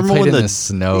 Ooh. I We remember played when in the the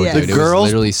snow, Yes. dude. The It was girls-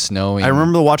 literally snowing. I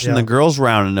remember watching Yeah. the girls'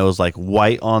 round and it was like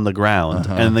white on the ground,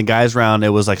 Uh-huh. and the guys' round it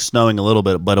was like snowing a little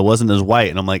bit, but it wasn't as white.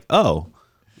 And I'm like, oh,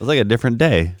 it was like a different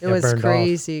day. It Yeah, was burned off.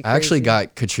 crazy. I actually crazy.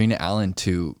 got Katrina Allen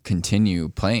to continue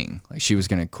playing. Like she was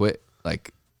gonna quit.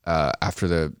 Like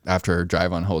after her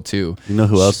drive on hole 2. You know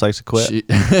who else likes to quit?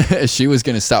 She was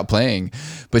gonna stop playing,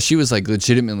 but she was like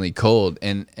legitimately cold.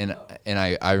 And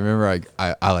I remember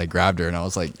I like grabbed her and I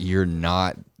was like, "You're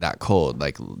not that cold.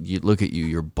 Like you look at you.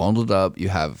 You're bundled up. You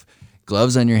have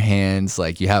gloves on your hands.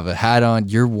 Like you have a hat on.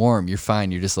 You're warm. You're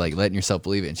fine. You're just like letting yourself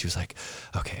believe it." And she was like,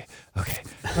 "Okay."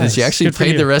 And she actually Good for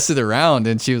played you. the rest of the round.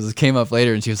 And she came up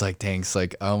later and she was like, "Thanks.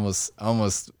 Like I almost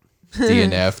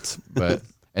DNF'd." But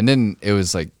and then it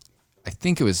was like, I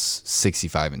think it was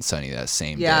 65 and sunny that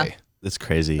same Yeah. day. It's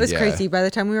crazy. It was Yeah. crazy. By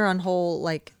the time we were on hole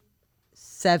like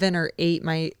 7 or 8,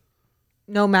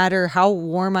 no matter how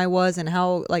warm I was and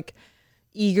how like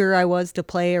eager I was to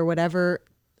play or whatever,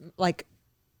 like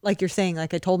you're saying,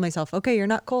 like I told myself, okay, you're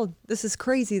not cold. This is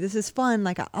crazy. This is fun.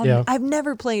 Like Yeah. I've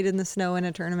never played in the snow in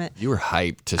a tournament. You were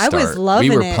hyped to I start. was loving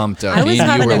we were it. pumped up. I Me was and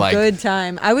you having were a like, good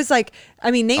time. I was like,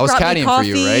 I mean, Nate I was brought me caddying for coffee.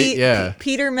 you, right? Yeah.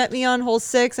 Peter met me on hole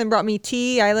 6 and brought me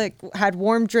tea. I like had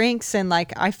warm drinks and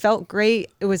like I felt great.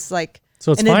 It was like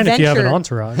So it's an fine if you have an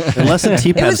adventure. entourage. Unless the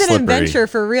tee It pad's was an slippery. adventure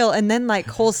for real. And then like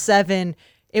hole 7,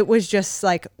 it was just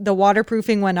like the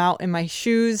waterproofing went out and my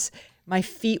shoes, my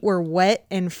feet were wet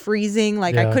and freezing.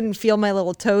 Like I Yeah. couldn't feel my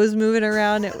little toes moving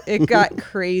around. It got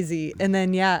crazy. And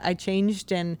then, yeah, I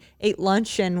changed and ate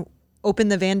lunch and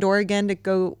opened the van door again to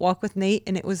go walk with Nate.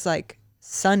 And it was like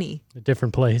sunny. A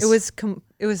different place. It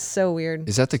was so weird.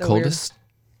 is that the So weird. coldest?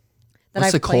 That What's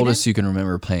I've the played in? coldest you can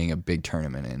remember playing a big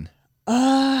tournament in?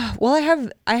 Well,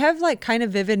 I have like kind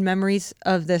of vivid memories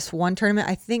of this one tournament.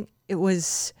 I think it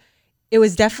was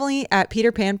definitely at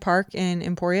Peter Pan Park in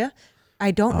Emporia. I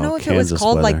don't know if it was Kansas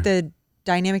called like weather. the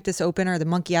Dynamic Disc Open or the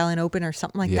Monkey Island Open or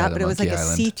something like Yeah, that, the but it was Monkey like a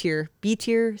Island. C tier, B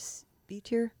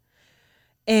tier.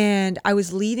 And I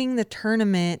was leading the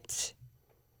tournament,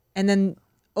 and then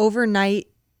overnight,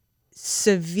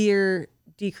 severe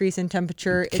decrease in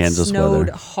temperature. It Kansas snowed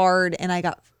weather. hard, and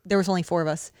there was only 4 of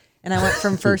us, and I went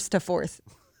from first to 4th.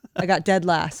 I got dead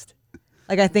last.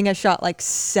 Like I think I shot like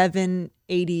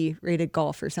 780 rated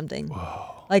golf or something.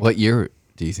 Like What year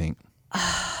do you think?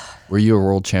 Were you a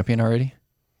world champion already?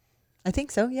 I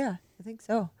think so. Yeah, I think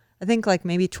so. I think like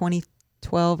maybe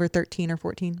 2012 or 13 or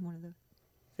 14, one of those.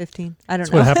 15. I don't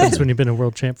That's know. what happens when you've been a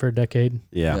world champ for a decade.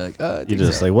 Yeah. You're like, You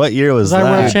just like, what year was Was I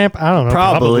that? world champ? I don't know.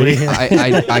 Probably.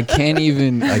 I can't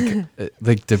even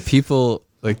like the people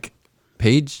like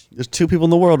Paige. There's 2 people in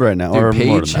the world right now. Dude, or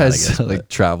more Paige than that, I has guess, like but-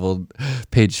 traveled.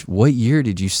 Paige, what year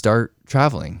did you start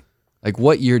traveling? Like,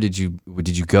 what year did you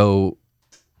go?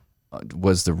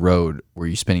 Was the road? Were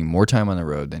you spending more time on the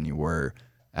road than you were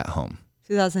at home?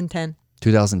 2010.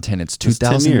 2010. It's It's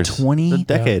 10 years. 2020. It's a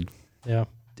decade. Yeah.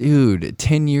 Dude,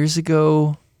 10 years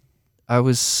ago, I've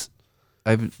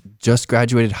just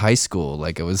graduated high school.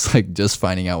 Like I was like just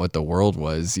finding out what the world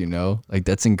was, you know? Like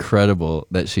that's incredible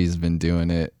that she's been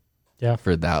doing it Yeah.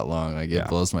 for that long. Like it Yeah.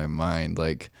 blows my mind.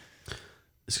 Like,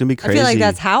 It's gonna be I crazy. feel like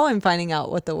that's how I'm finding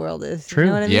out what the world is. True. You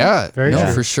know what I mean? yeah, Very no,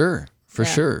 true. for sure. For Yeah.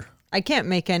 sure. I can't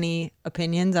make any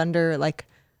opinions under like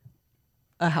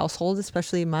a household,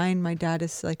 especially mine. My dad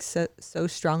is like so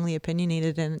strongly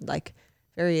opinionated and like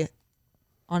very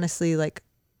honestly, like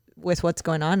with what's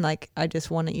going on, like I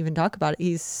just want to even talk about it.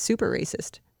 He's super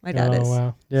racist. My dad Oh, is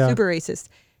wow. Yeah. super racist.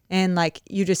 And like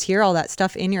you just hear all that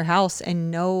stuff in your house and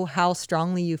know how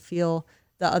strongly you feel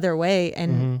the other way.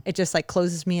 And Mm-hmm. it just like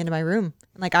closes me into my room.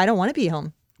 Like I don't want to be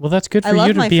home. Well, that's good I for love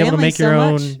you to my be able to family make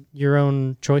so much. your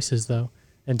own choices though,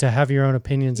 and to have your own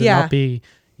opinions and Yeah. not be,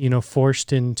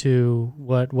 forced into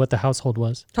what the household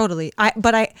was. Totally. I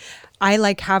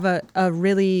like have a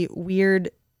really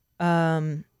weird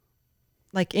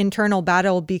like internal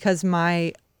battle because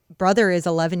my brother is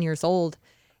 11 years old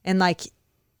and like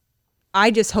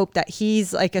I just hope that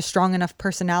he's like a strong enough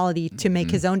personality to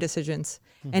make his own decisions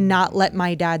and not let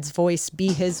my dad's voice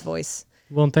be his voice.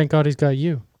 Well, and thank God he's got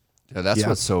you. Yeah, that's Yeah.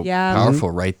 what's so Yeah.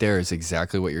 powerful right there is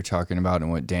exactly what you're talking about. And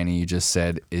what Danny, you just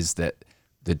said is that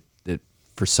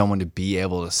for someone to be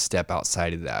able to step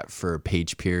outside of that, for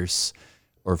Paige Pierce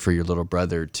or for your little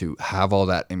brother to have all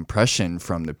that impression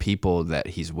from the people that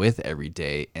he's with every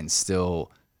day and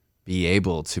still be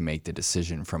able to make the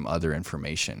decision from other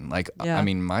information. Like, Yeah. I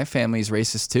mean, my family's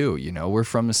racist too, we're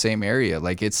from the same area.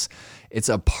 Like it's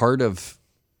a part of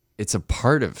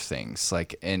things,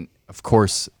 like, and of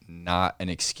course not an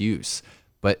excuse,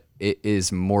 but it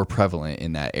is more prevalent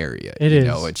in that area. It you is.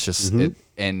 know, it's just, it,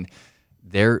 and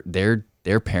they're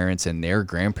their parents and their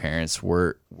grandparents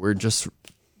were just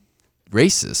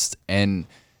racist, and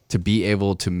to be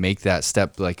able to make that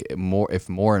step, like if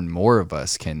more and more of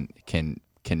us can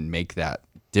make that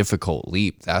difficult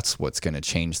leap, that's what's going to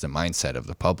change the mindset of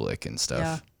the public and stuff.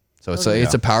 Yeah. So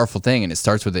it's a powerful thing, and it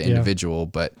starts with the Yeah. individual,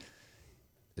 but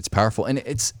it's powerful. And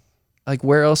it's like,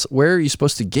 where are you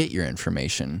supposed to get your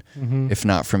information if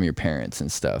not from your parents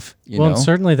and stuff? You Well, know? and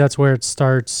certainly that's where it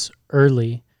starts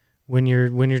early, when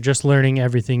you're just learning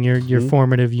everything, your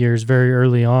formative years very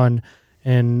early on.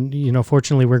 And,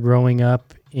 fortunately we're growing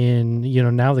up in,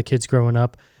 now the kids growing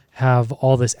up have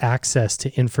all this access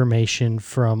to information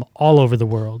from all over the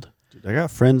world. Dude, I got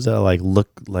friends that look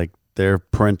like their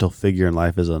parental figure in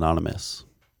life is anonymous.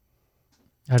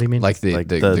 How do you mean?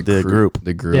 The group.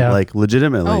 The group. Yeah. Like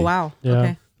legitimately. Oh, wow. Yeah.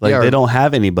 Okay. Like Yeah, they or- don't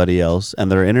have anybody else,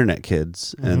 and they're internet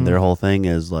kids, and their whole thing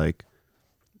is like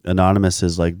anonymous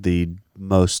is like the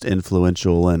most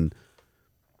influential and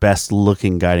best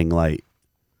looking guiding light.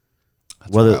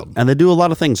 wild. And they do a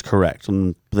lot of things correct,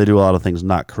 and they do a lot of things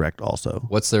not correct also.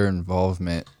 What's their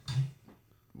involvement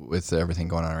with everything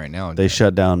going on right now? They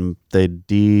shut down. They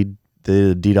did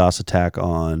a DDoS attack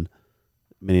on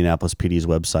Minneapolis PD's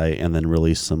website, and then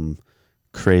released some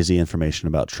crazy information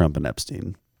about Trump and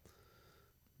Epstein.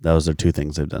 That was their two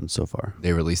things they've done so far.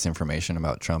 They released information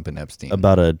about Trump and Epstein.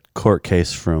 About a court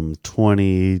case from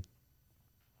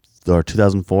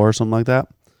 2004 or something like that,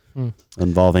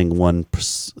 involving one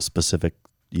specific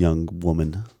young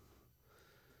woman.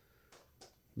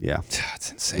 Yeah,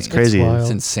 It's insane. it's crazy. wild. It's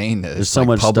insane that There's it's so like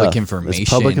much public stuff. It's information.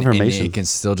 public And information. it can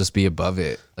still just be above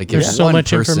it. Like There's if so one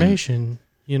much person, information.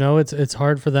 It's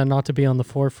hard for that not to be on the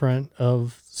forefront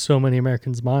of so many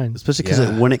Americans' minds. Especially because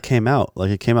Yeah. when it came out, like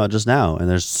it came out just now, and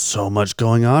there's so much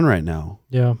going on right now.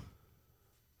 Yeah.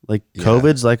 Like Yeah.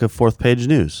 COVID's like a fourth page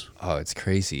news. Oh, it's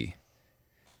crazy.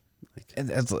 And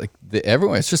that's like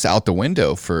everyone. It's just out the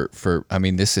window for. I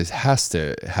mean, has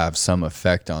to have some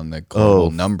effect on the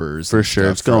global numbers for and sure.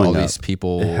 stuff It's going all up. these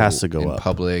people. It has to go in up.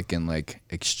 public and like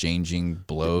exchanging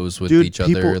blows with Dude, each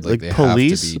people, other. Like they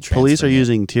police have to be police are transparent.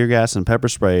 using tear gas and pepper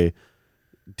spray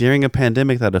during a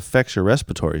pandemic that affects your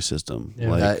respiratory system. Yeah.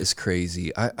 Like, That is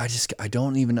crazy. I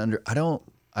don't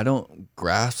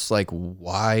grasp like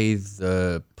why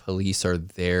the police are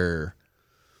there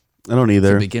I don't to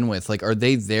either. begin with. Like, are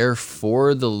they there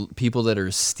for the people that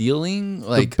are stealing?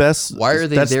 Like, best- why are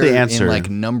they that's there the answer. in like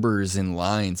numbers and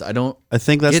lines? I don't. I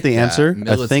think that's get the that answer. I think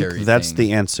military that's thing.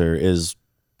 the answer is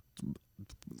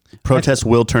protests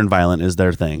will turn violent is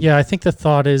their thing. Yeah, I think the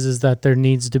thought is that there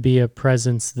needs to be a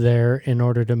presence there in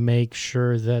order to make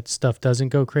sure that stuff doesn't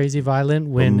go crazy violent.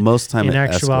 When most time in it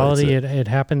escalates actuality, it. it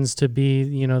happens to be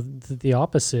the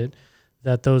opposite.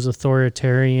 That those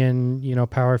authoritarian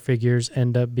power figures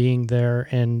end up being there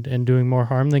and doing more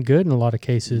harm than good in a lot of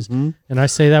cases. And I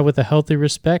say that with a healthy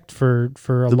respect for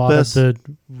a The lot best- of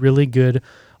the really good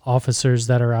officers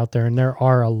that are out there, and there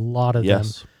are a lot of them.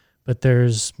 Yes. But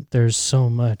there's so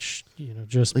much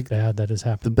just bad that has The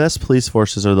happened. best police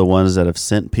forces are the ones that have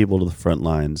sent people to the front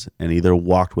lines and either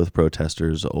walked with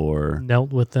protesters or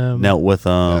Knelt with them. knelt with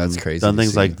them. That's crazy Done to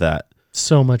things see. like that.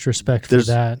 So much respect for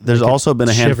that. There's Like, it also been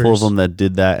a handful of shivers. them that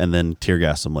did that and then tear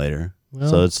gassed them later. So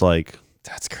Well, it's like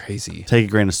That's crazy. take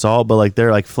a grain of salt, but like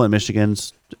they're like Flint, Michigan,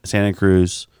 Santa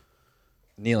Cruz,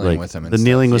 Kneeling like with them. And the stuff.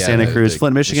 kneeling with Yeah, Santa the- Cruz. the-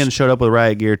 Flint, Michigan showed up with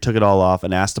riot gear, took it all off,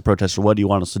 and asked the protester, "What do you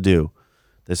want us to do?"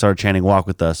 They started chanting, "Walk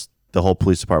with us." The whole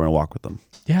police department walked with them.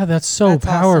 yeah, that's so That's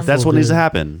awesome. powerful. That's what needs to dude.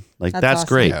 happen. Like That's that's awesome.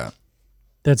 great. Yeah.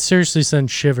 That seriously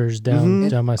sends shivers down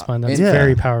my spine. That's Yeah.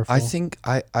 very powerful. I think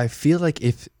I feel like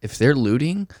if they're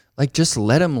looting, like just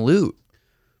let them loot.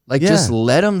 Like Yeah. just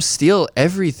let them steal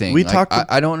everything. We Like, talked-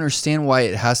 I don't understand why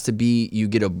it has to be you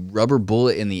get a rubber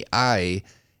bullet in the eye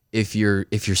if you're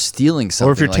stealing something.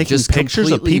 Or if you're Like, taking just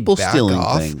pictures of completely people back stealing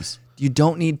off. things. You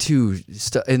don't need to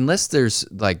unless there's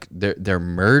like they're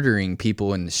murdering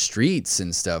people in the streets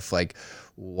and stuff. Like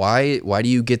why do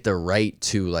you get the right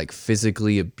to like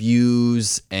physically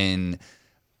abuse and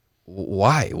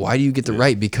why do you get the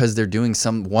right because they're doing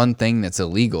one thing that's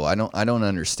illegal? I don't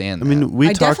understand I that. mean, we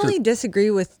I talked. definitely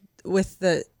disagree with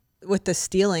the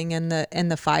stealing and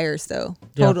the fires though.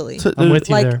 Yeah. Totally. I'm with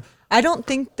you Like there. I don't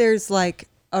think there's like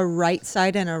a right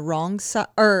side and a wrong side,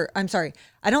 or I'm sorry,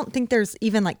 I don't think there's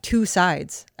even like two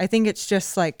sides. I think it's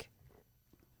just like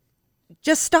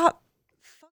just stop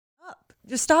fucking up.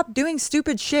 Just stop doing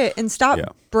stupid shit and stop Yeah.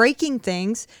 breaking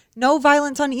things. No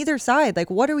violence on either side. Like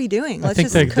what are we doing? I Let's think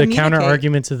just the communicate. counter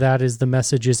argument to that is the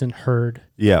message isn't heard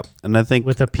yeah, and I think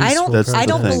with a peaceful. I don't That's the I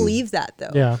don't thing. believe that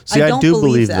though. Yeah. See, I, don't do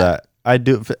believe that. I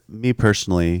do. Me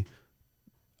personally,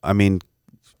 I mean,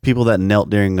 people that knelt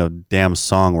during a damn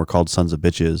song were called sons of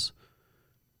bitches.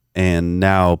 and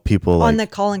now people like On the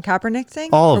Colin Kaepernick thing?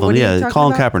 all Or of what them. are you Yeah, talking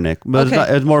Colin about? Kaepernick, but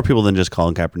Okay. it's more people than just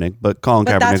Colin Kaepernick. But Colin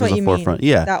But Kaepernick that's was what the you forefront. mean.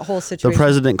 Yeah, That whole the situation.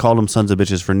 president called them sons of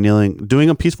bitches for doing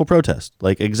a peaceful protest,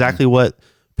 like exactly what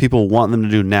people want them to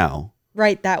do now.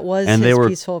 Right, that was And his they were,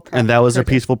 peaceful and that was a protest.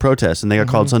 peaceful protest, and they got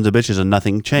called sons of bitches, and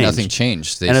nothing changed. Nothing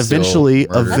changed. They And still eventually,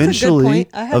 murdered. That's a good point.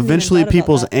 I hadn't even eventually, thought about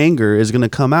people's that. anger is going to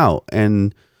come out.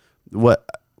 And what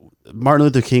Martin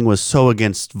Luther King was so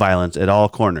against violence at all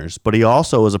corners, but he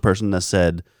also was a person that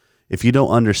said, if you don't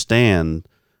understand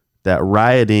that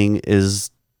rioting is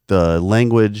the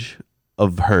language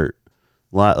of hurt,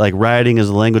 like rioting is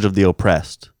the language of the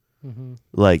oppressed,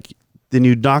 like then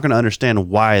you're not going to understand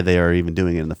why they are even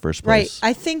doing it in the first Right. place.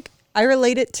 I think I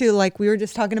relate it to, like, we were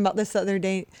just talking about this the other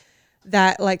day,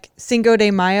 that like Cinco de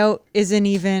Mayo isn't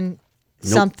even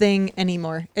something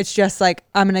anymore. It's just like,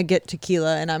 I'm going to get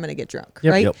tequila and I'm going to get drunk.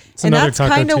 Yep. Right. Yep. It's And another that's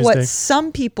Taco kind of what Tuesday.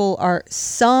 some people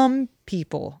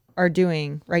are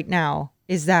doing right now,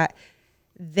 is that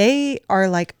they are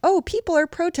like, oh, people are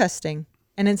protesting.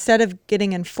 And instead of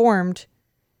getting informed,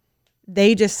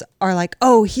 they just are like,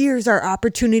 oh, here's our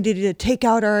opportunity to take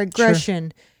out our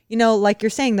aggression. You know, like you're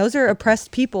saying, those are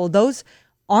oppressed people. Those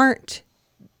aren't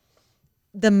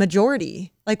the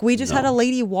majority. Like, we just had a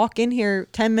lady walk in here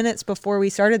 10 minutes before we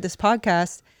started this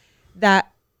podcast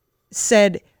that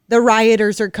said, the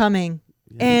rioters are coming.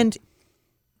 And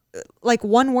like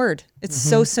one word, it's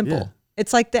so simple. Yeah.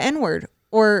 It's like the N word,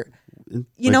 or,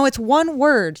 you know, it's one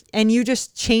word, and you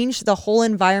just change the whole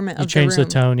environment You of change the the room.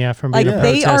 tone, yeah, from Like, being a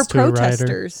they are protest to a rioter.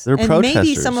 protesters. They're and maybe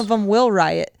protesters. some of them will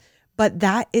riot, but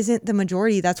that isn't the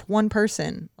majority. That's one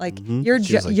person. Like, you're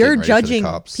She was, like, you're getting ready for the judging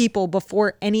cops. people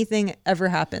before anything ever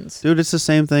happens. Dude, it's the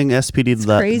same thing SPD did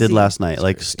crazy. last night.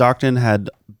 Like Stockton had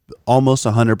almost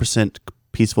 100%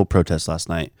 peaceful protest last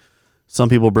night. Some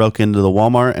people broke into the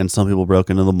Walmart and some people broke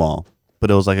into the mall. But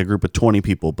it was like a group of 20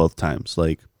 people both times.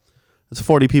 Like, it's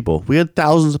 40 people. We had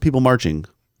thousands of people marching.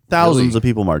 Thousands Really? of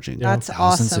people marching. That's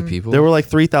Thousands awesome. of people. There were like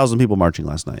 3,000 people marching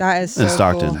last night That is in so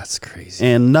Stockton. cool. That's crazy.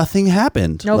 And nothing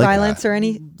happened. No Like, violence or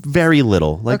any. Very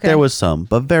little. Like Okay. there was some,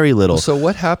 but very little. So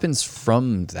what happens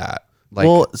from that? Like,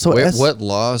 Well, so what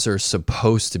laws are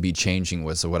supposed to be changing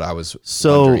was what I was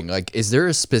So- wondering. Like, is there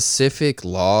a specific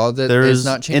law that There's is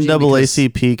not changing?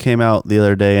 NAACP came out the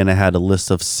other day and it had a list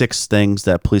of 6 things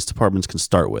that police departments can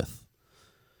start with.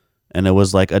 And it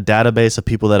was like a database of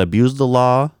people that abused the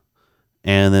law.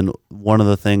 And then one of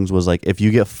the things was like, if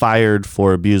you get fired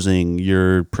for abusing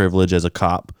your privilege as a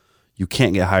cop, you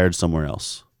can't get hired somewhere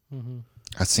else.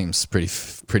 That seems pretty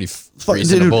Fuck,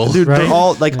 reasonable. Dude, Right? they're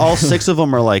all like all 6 of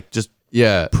them are like just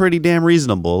Yeah. pretty damn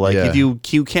reasonable. Like Yeah. if you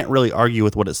can't really argue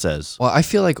with what it says. Well, I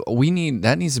feel like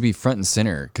that needs to be front and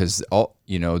center, because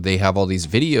they have all these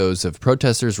videos of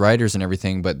protesters, rioters, and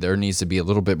everything, but there needs to be a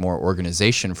little bit more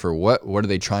organization for what are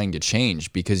they trying to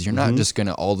change, because you're not just going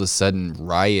to all of a sudden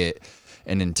riot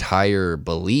an entire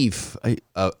belief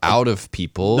out of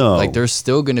people. No. Like, there's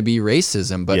still going to be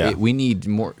racism, but Yeah. we need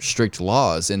more strict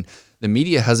laws, and the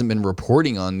media hasn't been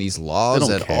reporting on these laws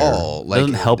don't at care. all.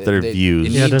 Doesn't help their views.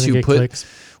 you Yeah, it need doesn't to get put clicks.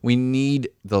 we need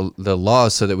the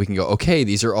laws so that we can go, okay,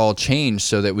 these are all changed,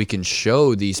 so that we can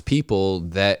show these people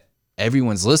that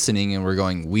everyone's listening, and we're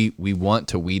going, we want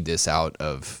to weed this out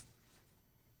of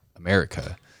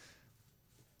America.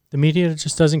 The media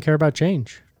just doesn't care about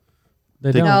change.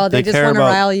 They don't. No, They they just care want to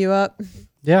about- rile you up.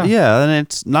 Yeah. Yeah, and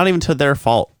it's not even to their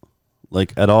fault,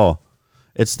 like at all.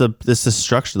 It's the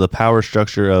structure, the power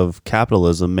structure of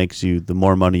capitalism makes you, the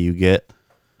more money you get,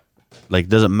 like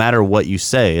doesn't matter what you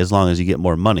say as long as you get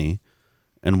more money.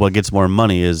 And what gets more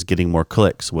money is getting more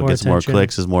clicks. What More gets attention. more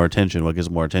clicks is more attention. What gets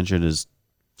more attention is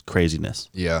craziness.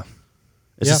 Yeah.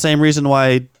 It's Yeah. the same reason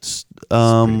why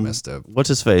pretty messed up. what's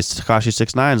his face? Tekashi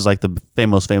 6ix9ine is like the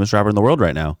most famous rapper in the world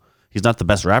right now. He's not the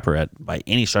best rapper by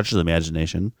any stretch of the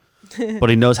imagination, but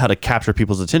he knows how to capture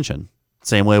people's attention.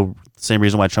 Same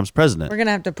reason why Trump's president. We're gonna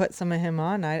have to put some of him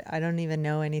on. I don't even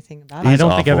know anything about I He's him.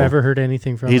 don't think I've awful. ever heard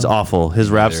anything from He's him. awful.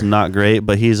 His rap's either. not great,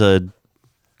 but he's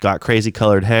got crazy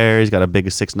colored hair. He's got a big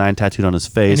 6ix9ine tattooed on his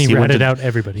face. And he went ratted to, out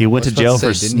everybody. He went to I was about jail to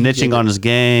for say, didn't he snitching get on his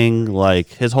gang. Like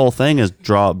his whole thing is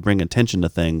bring attention to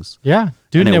things. Yeah.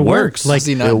 Dude, And and it it works. works. Like, Is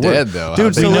he it not worked. dead, though?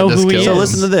 Dude, We know who he So is.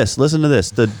 listen to this. Listen to this.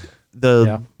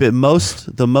 The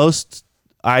most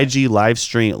IG live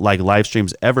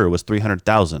streams ever was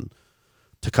 300,000.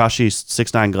 Tekashi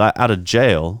 6ix9ine got out of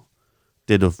jail,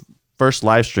 did a first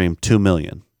live stream 2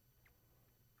 million.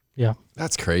 yeah.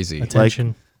 That's crazy.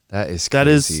 Attention. That is That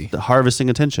is crazy. harvesting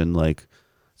attention. Like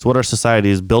it's what our society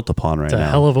is built upon right It's a now.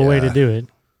 hell of a way to Yeah. do it.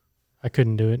 I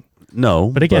couldn't do it. No,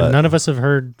 But again, none of us have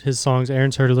heard his songs.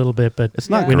 Aaron's heard a little bit, but It's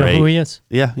not we know great. who he is.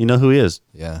 Yeah, you know who he is.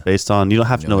 Yeah. Based on you don't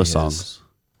have to Know know his who he is. songs.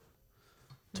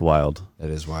 It's wild. That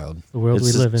is wild. The world It's we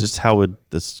just, live in. just how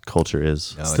this culture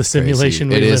is. No, It's the it's crazy. simulation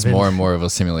we It is live in. more and more of a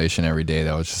simulation every day.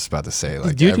 That I was just about to say.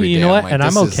 Like, Dude, every you day know I'm what? like, And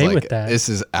I'm this is okay like- with that. This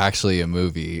is actually a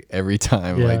movie every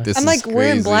time. Yeah. Like this. I'm is like, we're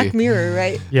in crazy. Black Mirror,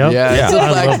 right? Yep. Yeah, it's a I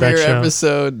Black love that Mirror show.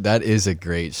 episode. That is a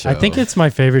great show. I think it's my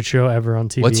favorite show ever on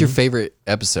TV. What's your favorite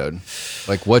episode?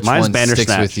 Like, which Mine's one sticks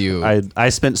Bandersnatch. with you? I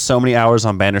spent so many hours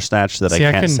on Bandersnatch that See, I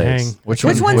I can't couldn't say. hang. Which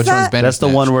Which one? one's Which one's that? That's the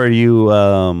Bandersnatch? one where you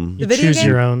You video choose game?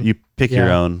 your own. you pick your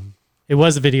Yeah. own. It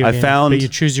was a video I game, found- but you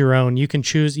choose your own. You can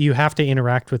choose. You have to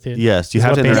interact with it. Yes, you is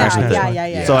have what to interact Bandersnatch with is it.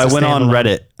 like. Yeah. So I It's a went on standalone.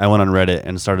 Reddit. I went on Reddit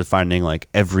and started finding like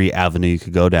every avenue you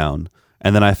could go down.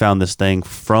 And then I found this thing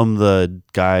from the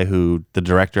guy the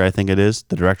director, I think it is,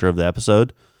 the director of the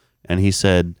episode, and he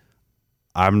said,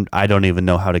 I don't even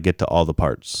know how to get to all the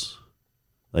parts.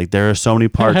 Like there are so many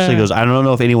parts. He goes, I don't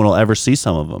know if anyone will ever see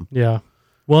some of them. Yeah.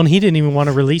 Well, and he didn't even want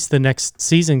to release the next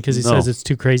season because he No. says it's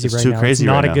too crazy It's right too now. crazy it's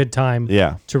not right a now. good time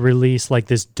Yeah. to release like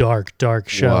this dark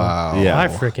show. Wow. Yeah. I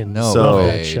freaking No So- love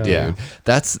way, that show. dude.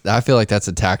 Yeah. I feel like that's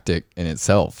a tactic in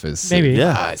itself. Is Maybe.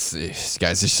 Yeah. these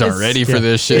guys just aren't It's- ready for yeah.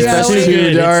 this shit. Yeah, It's it's too too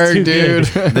good. dark, It's too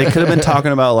dude. They could have been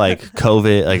talking about like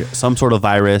COVID, like some sort of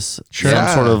virus, Sure. some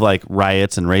Yeah. sort of like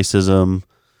riots and racism.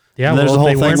 Yeah, And there's well, the whole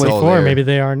they thing weren't with- before. there. Maybe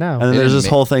they are now. And then It there's this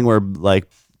didn't whole thing where like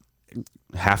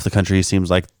half the country seems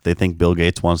like they think Bill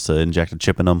Gates wants to inject a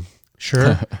chip in them.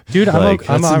 Sure, dude. Like,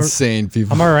 I'm That's all- insane,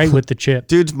 people. I'm all right with the chip.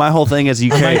 Dude, my whole thing is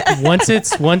you I'm can't. like, once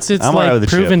it's I'm all right with like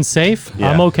the proven chip. safe, Yeah.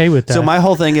 I'm okay with that. So my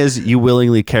whole thing is you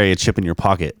willingly carry a chip in your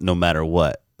pocket no matter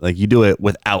what. Like you do it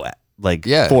without like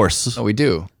Yeah. force. No, we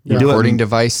do. Yeah. do it Recording in-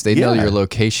 device. They know Yeah. your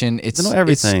location. It's They know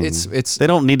everything. It's they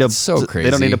don't need to. it's so They don't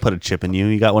crazy. need to put a chip in you.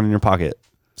 You got one in your pocket.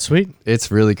 Sweet.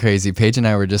 It's really crazy. Paige and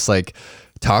I were just like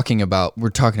talking about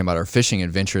our fishing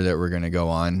adventure that we're going to go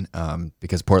on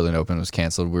because Portland Open was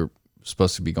canceled. We're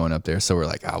supposed to be going up there. So we're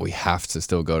like, we have to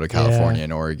still go to California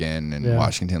and Oregon and Yeah.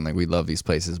 Washington. Like we love these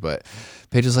places. But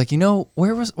Paige was like,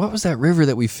 what was that river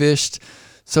that we fished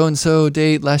so-and-so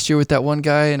date last year with that one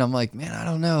guy? And I'm like, man, I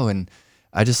don't know. And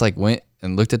I just like went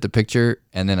and looked at the picture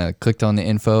and then I clicked on the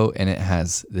info and it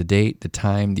has the date, the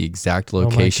time, the exact my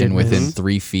location within goodness.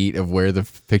 3 feet of where the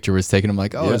picture was taken. I'm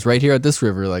like, Yeah. it's right here at this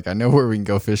river. Like I know where we can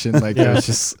go fishing. Like it Yeah. was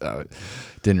just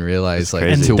didn't realize like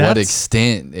crazy. to And what that's-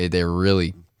 extent they're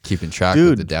really keeping track Dude.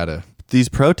 with the data. These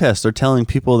protests are telling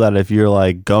people that if you're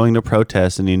like going to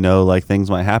protest and you know like things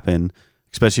might happen,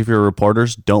 especially if you're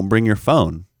reporters, don't bring your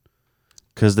phone.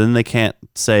 Because then they can't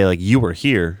say like you were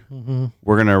here.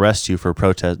 We're gonna arrest you for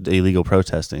illegal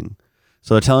protesting.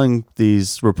 So they're telling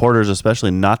these reporters,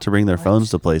 especially, not to bring their phones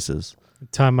to places.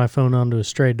 Tie my phone onto a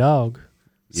stray dog.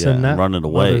 Yeah, Send that run it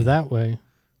away. mother that way.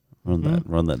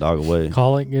 Run that dog away.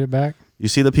 Call it, get it back. You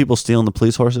see the people stealing the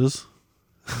police horses?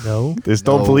 No. They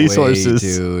stole No police way, horses.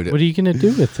 dude. What are you gonna do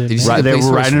with it? Did you see man? Right, the they police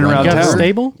were horse riding run around You got a town.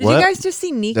 stable? Did What? you guys just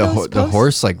see Nico's The post?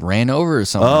 horse like ran over or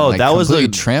something. Oh, like, that was completely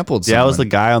the- trampled. Yeah, I was the someone.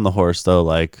 guy on the horse though.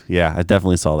 Like, yeah, I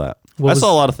definitely saw that. What I was-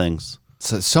 saw a lot of things.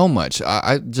 So much.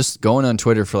 I just going on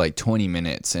Twitter for like 20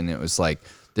 minutes and it was like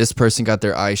this person got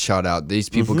their eyes shot out. These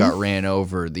people got ran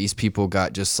over. These people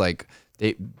got just like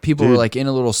people were Dude, like in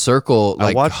a little circle, I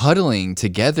like watched- huddling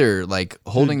together, like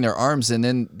holding their arms, and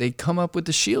then they come up with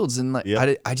the shields and like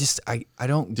Yep. I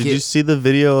don't Did get you see the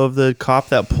video of the cop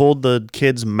that pulled the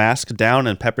kid's mask down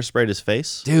and pepper sprayed his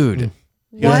face? dude.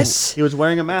 What? He was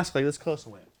wearing a mask like this close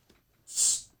away.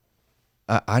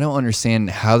 I don't understand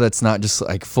how that's not just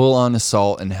like full on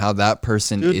assault and how that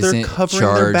person Dude, isn't they're covering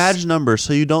charged. their badge number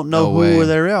so you don't know No way. who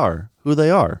they are. Who they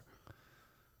are.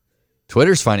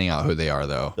 Twitter's finding out who they are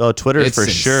though. Oh, Twitter's It's for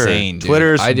sure. insane, dude.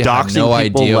 Twitter's I have doxing no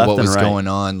people idea left what and was right. going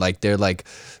on. Like they're like,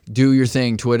 do your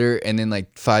thing, Twitter, and then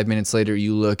like 5 minutes later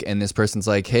you look and this person's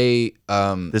like, hey,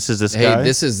 This is this hey, guy.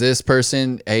 this is this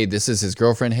person. Hey, this is his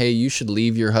girlfriend. Hey, you should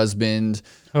leave your husband.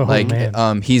 Oh, like,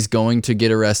 man. he's going to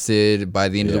get arrested by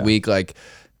the end of the Yeah. week. Like,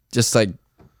 just like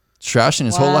trashing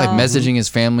his whole life, Wow. messaging his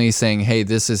family, saying, "Hey,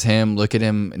 this is him. Look at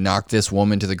him. Knock this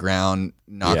woman to the ground.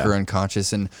 Knock Yeah. her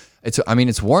unconscious." And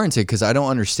it's warranted because I don't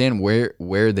understand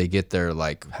where they get their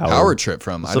like power trip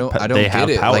from. I So don't they get have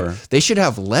it. power. Like they should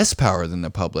have less power than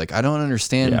the public. I don't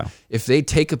understand Yeah. if they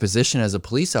take a position as a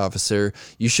police officer,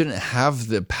 you shouldn't have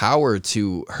the power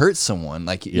to hurt someone.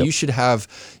 Like Yep. you should have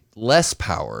less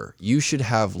power. You should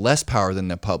have less power than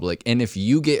the public. And if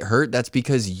you get hurt, that's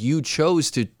because you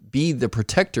chose to be the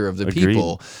protector of the Agreed.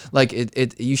 people. Like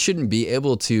you shouldn't be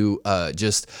able to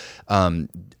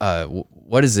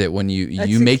what is it when you make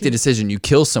the Execute. decision, you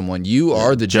kill someone, you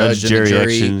are the Judge, judge, and the jury,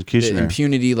 jury, the executioner.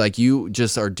 impunity, like you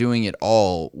just are doing it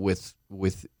all with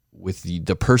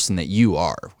the person that you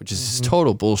are, which is just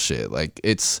total bullshit. Like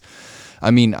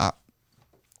I'm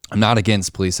not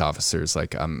against police officers.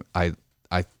 Like I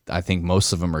I think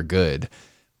most of them are good,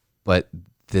 but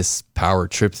this power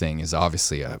trip thing is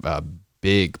obviously a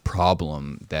big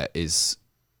problem that is,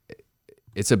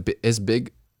 it's as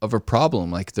big of a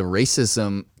problem. Like the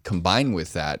racism combined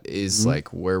with that is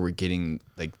like where we're getting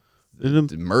like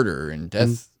the murder and death.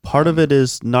 And part of it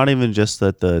is not even just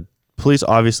that the police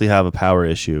obviously have a power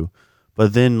issue,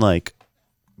 but then like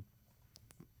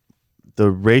the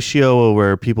ratio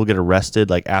where people get arrested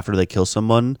like after they kill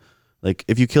someone, like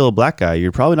if you kill a black guy,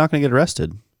 you're probably not going to get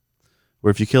arrested. Where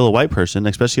if you kill a white person,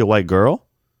 especially a white girl,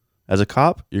 as a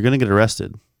cop, you're going to get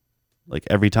arrested like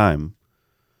every time.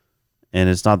 And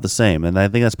it's not the same. And I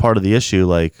think that's part of the issue.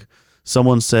 Like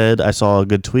someone said, I saw a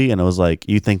good tweet and it was like,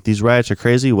 you think these riots are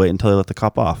crazy? Wait until they let the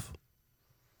cop off.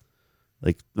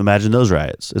 Like imagine those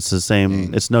riots. It's the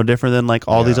same. It's no different than like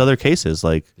all these other cases.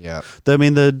 Like, I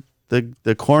mean,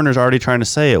 the coroner's already trying to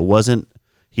say it wasn't,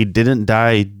 he didn't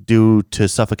die due to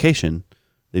suffocation.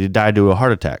 He died due to a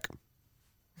heart attack.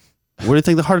 Where do you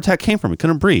think the heart attack came from? He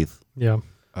couldn't breathe. Yeah.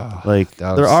 Like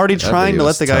they're already trying to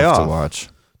let the guy off. To watch.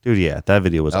 Dude, yeah, that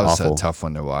video was awful. That was a tough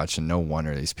one to watch, and no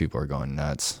wonder these people are going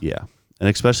nuts. Yeah, and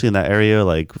especially in that area,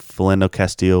 like Philando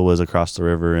Castile was across the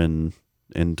river in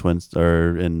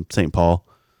St. Paul,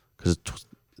 because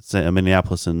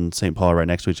Minneapolis and St. Paul are right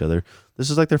next to each other.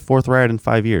 This is like their 4th riot in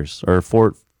 5 years, or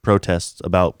 4 protests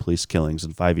about police killings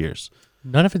in 5 years.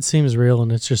 None of it seems real,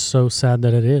 and it's just so sad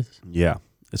that it is. Yeah,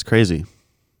 it's crazy.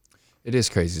 It is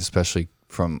crazy, especially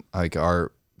from like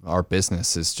our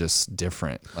business is just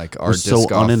different. Like our We're disc so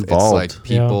golf, uninvolved. it's like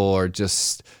people are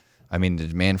just, I mean, the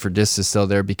demand for disc is still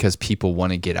there because people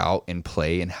want to get out and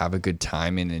play and have a good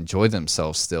time and enjoy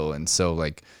themselves still. And so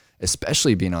like,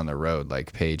 especially being on the road,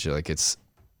 like Paige, like it's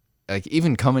like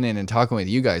even coming in and talking with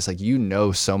you guys, like, you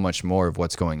know, so much more of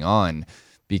what's going on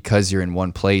because you're in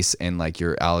one place and like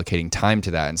you're allocating time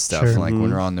to that and stuff. Sure. And like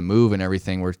when we're on the move and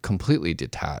everything, we're completely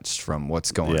detached from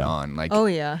what's going on. Like, Oh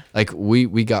yeah. like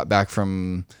we got back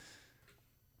from,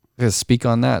 speak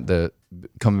on that, the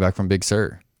coming back from Big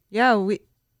Sur. Yeah, it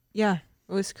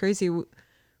was crazy.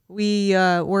 We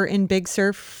were in Big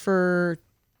Sur for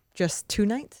just 2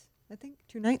 nights, I think.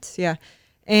 2 nights, yeah.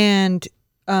 And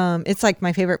it's like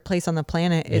my favorite place on the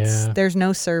planet. There's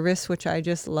no service, which I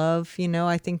just love. You know,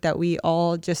 I think that we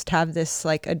all just have this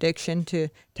like addiction to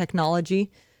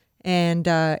technology, and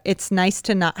it's nice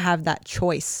to not have that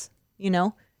choice, you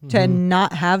know, to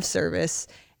not have service.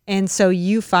 And so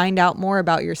you find out more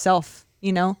about yourself,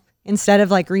 you know, instead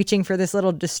of like reaching for this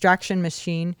little distraction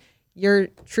machine, you're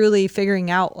truly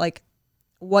figuring out like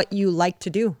what you like to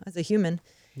do as a human.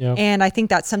 Yeah. And I think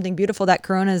that's something beautiful that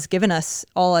Corona has given us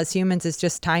all as humans, is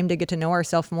just time to get to know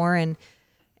ourselves more.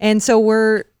 And so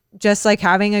we're just like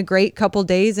having a great couple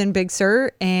days in Big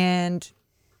Sur. And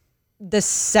the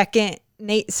second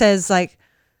Nate says like,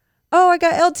 oh, I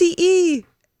got LTE.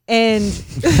 And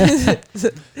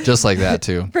Just like that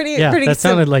too. pretty that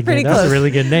sounded like pretty Nate. That was close. a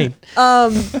really good name.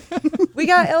 We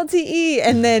got LTE,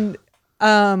 and then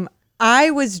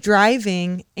I was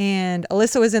driving and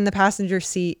Alyssa was in the passenger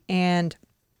seat, and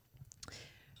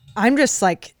I'm just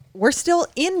like, we're still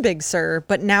in Big Sur,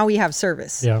 but now we have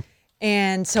service. Yeah.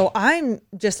 And so I'm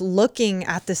just looking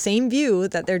at the same view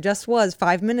that there just was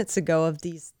 5 minutes ago of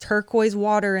these turquoise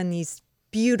water and these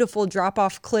beautiful drop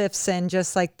off cliffs, and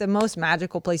just like the most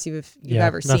magical place you've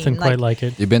ever seen. Nothing quite like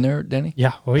it. You been there, Danny?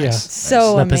 Yeah. Oh yeah.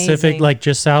 So The amazing. Pacific, like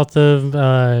just south of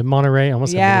Monterey,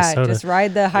 almost in Minnesota. just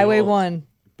ride the Highway 1.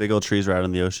 Big old trees right out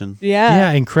in the ocean.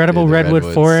 Yeah, incredible Dude, the redwood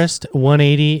redwoods. forest,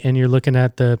 180, and you're looking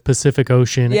at the Pacific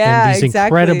Ocean Yeah, and these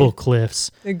exactly. incredible cliffs.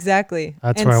 Exactly.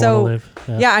 That's and where I so, want to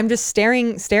live. Yeah, I'm just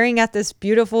staring at this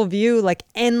beautiful view, like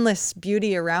endless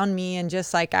beauty around me, and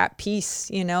just like at peace,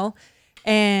 you know.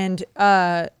 And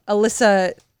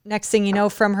Alyssa, next thing you know,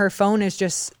 from her phone is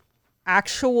just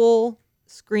actual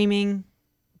screaming,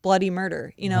 bloody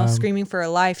murder. You know, screaming for her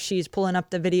life. She's pulling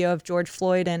up the video of George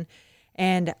Floyd,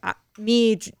 and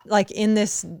me like in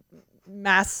this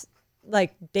mass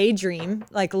like daydream,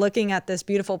 like looking at this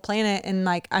beautiful planet, and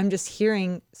like I'm just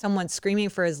hearing someone screaming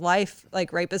for his life,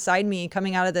 like right beside me,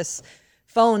 coming out of this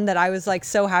phone that I was like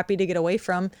so happy to get away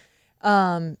from.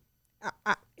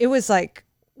 It was like,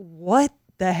 what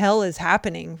the hell is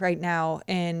happening right now?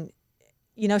 And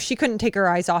you know, she couldn't take her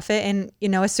eyes off it, and you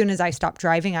know, as soon as I stopped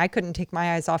driving, I couldn't take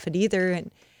my eyes off it either.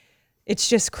 And it's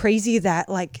just crazy that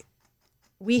like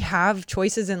we have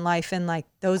choices in life, and like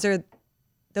those are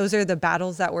the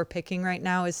battles that we're picking right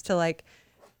now, is to like,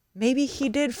 maybe he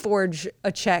did forge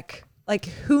a check. Like,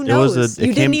 who knows?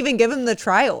 You didn't even give him the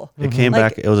trial. It came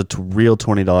back. It was a real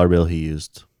 $20 bill he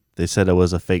used. They said it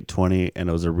was a fake 20 and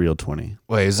it was a real 20.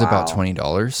 Wait, is it about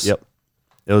 $20? Yep.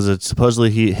 It was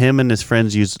supposedly him and his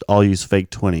friends all used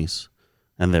fake 20s,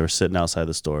 and they were sitting outside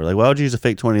the store. Like, why would you use a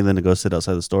fake 20 then to go sit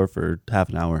outside the store for half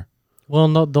an hour? Well,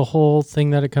 no, the whole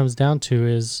thing that it comes down to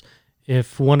is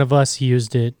if one of us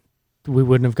used it, we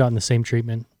wouldn't have gotten the same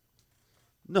treatment.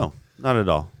 No, not at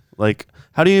all. Like,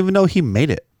 how do you even know he made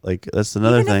it? Like, that's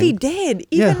another Even thing. if he did,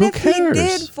 Yeah, even who if he cares?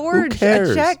 did Who forge a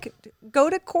cares? check, go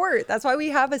to court. That's why we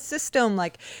have a system.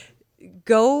 Like,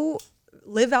 go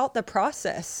live out the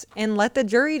process and let the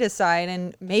jury decide,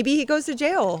 and maybe he goes to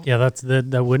jail. Yeah,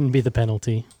 that wouldn't be the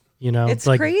penalty. You know, It's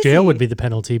like crazy. jail would be the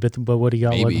penalty, but what he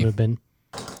got Maybe. wouldn't have been.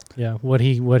 Yeah, what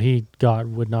he got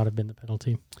would not have been the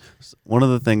penalty. One of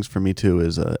the things for me too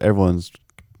is everyone's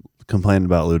complaining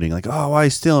about looting. Like, oh, why are you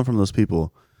stealing from those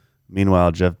people?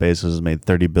 Meanwhile, Jeff Bezos has made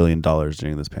 $30 billion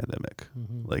during this pandemic.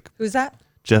 Like, Who's that?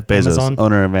 Jeff Bezos, Amazon.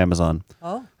 owner of Amazon,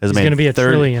 Oh, has He's made gonna be a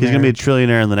 30 He's going to be a trillionaire.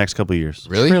 trillionaire in the next couple of years.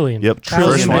 Really? Trillion. Yep,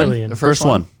 Thousand trillion. million. The First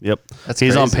one. Yep. That's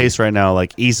He's on crazy. pace right now,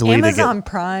 like easily Amazon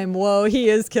Prime. Whoa, he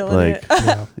is killing Like, it.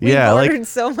 Yeah. We've yeah, like- ordered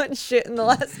so much shit in the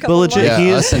last couple legit, months. Yeah, he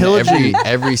is us and pillaging.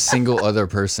 every single other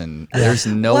person. There's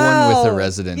no one with a Wow.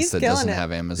 residence He's that killing doesn't it.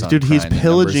 have Amazon. Dude, he's Prime. The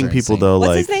pillaging numbers are people insane. though, What's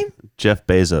like his name? Jeff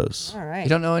Bezos. All right. You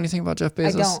don't know anything about Jeff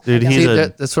Bezos? don't. Dude, I he's don't.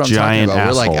 a that's what I'm talking giant about.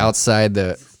 We're like asshole. outside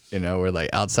the, we're like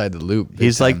outside the loop. big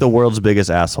He's like time. the world's biggest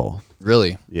asshole.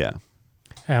 really. Yeah.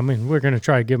 I mean, we're gonna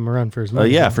try to give him a run for his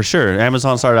money. Yeah, though. for sure.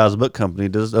 Amazon started out as a book company.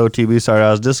 Does OTB started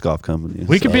out as a disc golf company?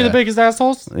 We could be Yeah. the biggest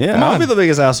assholes. Yeah, Come I'll on. be the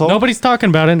biggest asshole. Nobody's talking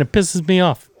about it, and it pisses me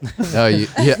off. No,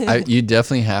 you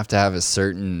definitely have to have a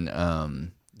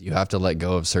certain. You have to let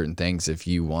go of certain things if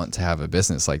you want to have a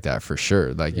business like that for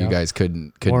sure. Like Yeah. you guys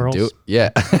couldn't Morals. do it. Yeah,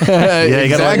 you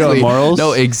gotta let go of morals.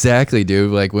 No, exactly,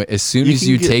 dude. Like as soon You as can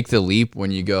you get- take the leap,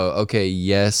 when you go, okay,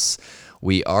 yes,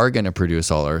 we are going to produce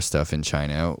all our stuff in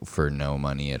China for no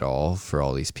money at all for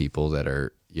all these people that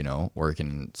are working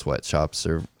in sweatshops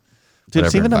or. Dude,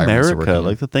 it's whatever even environments they're America. working in.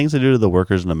 Like the things they do to the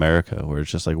workers in America, where it's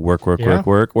just like work. Yeah.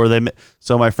 Or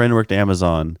so my friend worked at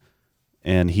Amazon,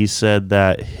 and he said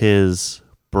that his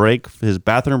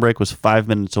bathroom break was 5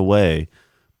 minutes away,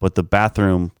 but the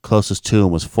bathroom closest to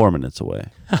him was 4 minutes away.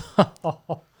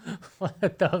 What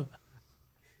the?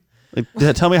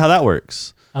 Like, tell me how that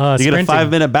works. You get a Sprinting.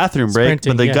 5-minute bathroom break,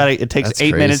 Sprinting, but they yeah. it takes That's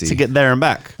 8 minutes to crazy. get there and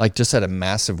back. Like just at a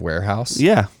massive warehouse.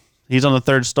 Yeah, he's on the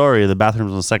 3rd story. The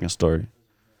bathroom's on the 2nd story.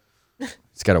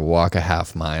 It's got to walk a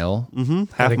half mile.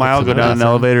 Half get mile, to go the down an bathroom.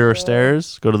 elevator or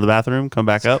stairs, go to the bathroom, come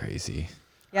back up. Crazy.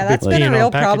 Yeah, that's Like, been a peeing on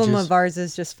real problem packages. of ours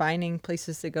is just finding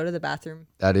places to go to the bathroom.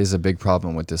 That is a big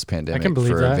problem with this pandemic can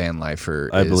believe for a that. van lifer.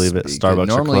 I is believe it. because Starbucks are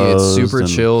Normally, it's closed super and-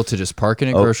 chill to just park in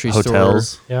a grocery hotels.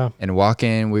 store Yeah. and walk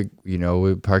in. We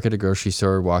park at a grocery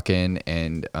store, walk in,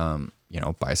 and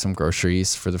buy some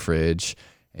groceries for the fridge,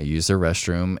 and use their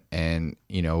restroom, and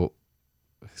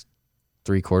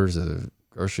 3/4 of the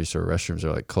grocery store restrooms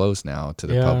are like closed now to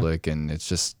the Yeah. public, and it's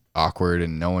just awkward,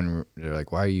 and they're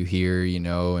like, why are you here?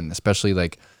 And especially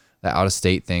like the out of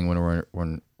state thing when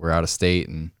we're out of state,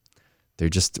 and we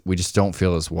just don't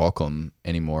feel as welcome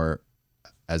anymore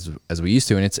as we used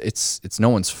to, and it's no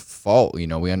one's fault. We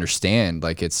understand,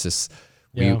 like it's just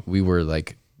Yeah. we were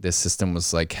like, this system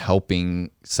was like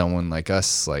helping someone like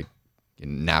us like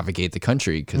navigate the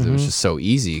country because it was just so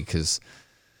easy because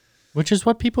Which is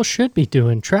what people should be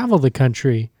doing. Travel the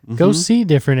country. Mm-hmm. Go see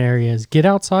different areas. Get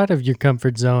outside of your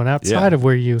comfort zone, outside of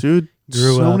where you Dude,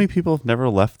 grew so up. many people have never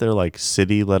left their like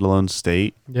city, let alone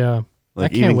state. Yeah.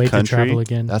 Like, I can't even wait country. to travel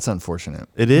again. that's unfortunate.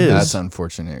 It is. That's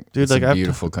unfortunate. Dude, It's like, a I've-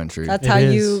 beautiful country. That's It how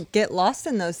is. you get lost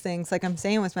in those things. Like I'm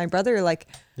saying with my brother, like,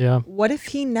 Yeah. what if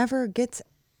he never gets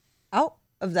out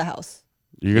of the house?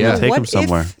 You're gonna Yeah. take what him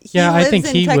somewhere. if he Yeah, I lives think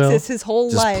in he will. Texas his whole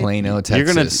just life? Plano, Texas. You're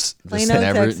gonna- Just Plano,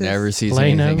 Texas. never sees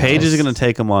Plano. anything. Paige is else. gonna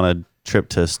take him on a trip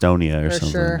to Estonia or For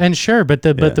something. sure. And sure, but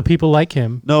Yeah. the people like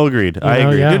him. No, agreed. I know,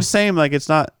 agree. yeah. Dude, same. Like it's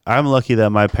not. I'm lucky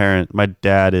that my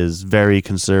dad is very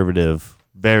conservative,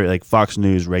 very like Fox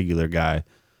News regular guy,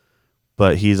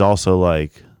 but he's also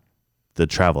like the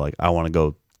travel. Like I want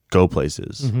to go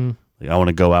places. Hmm. Like I want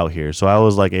to go out here. So I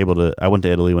was like able to. I went to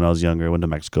Italy when I was younger. I went to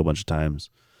Mexico a bunch of times.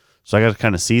 So I got to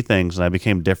kind of see things, and I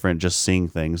became different just seeing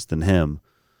things than him.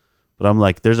 But I'm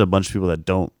like, there's a bunch of people that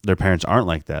don't. Their parents aren't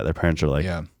like that. Their parents are like,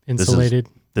 Yeah. Insulated.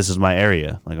 this is my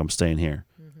area. Like I'm staying here.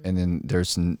 And then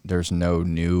there's no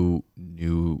new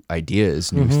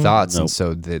ideas, new thoughts, Nope. and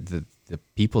so the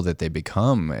people that they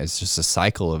become is just a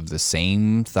cycle of the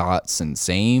same thoughts and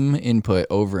same input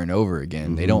over and over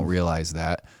again. They don't realize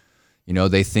that.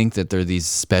 They think that they're these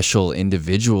special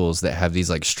individuals that have these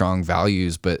like strong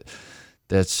values, but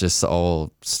that's just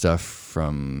all stuff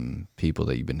from people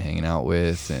that you've been hanging out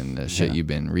with and the shit you've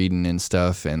been reading and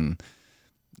stuff, and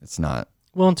it's not.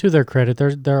 Well, and to their credit,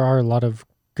 there are a lot of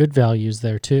good values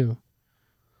there too.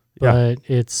 But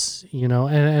it's,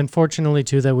 and fortunately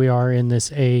too that we are in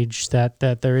this age that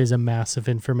there is a mass of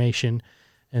information.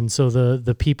 And so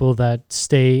the people that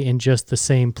stay in just the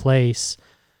same place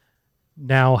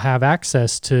now have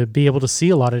access to be able to see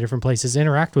a lot of different places,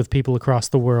 interact with people across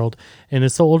the world. And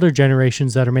it's the older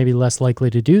generations that are maybe less likely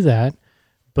to do that.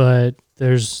 But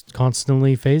there's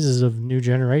constantly phases of new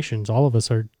generations. All of us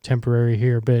are temporary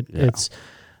here, but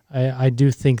I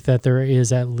do think that there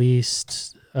is at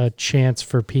least a chance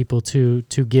for people to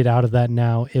get out of that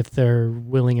now if they're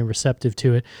willing and receptive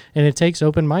to it. And it takes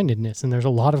open-mindedness, and there's a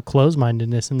lot of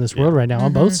closed-mindedness in this world right now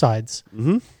on both sides.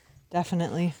 Mm-hmm.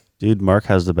 Definitely. Dude, Mark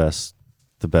has the best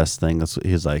thing.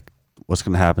 He's like, what's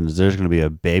going to happen is there's going to be a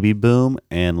baby boom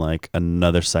and like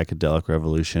another psychedelic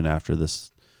revolution after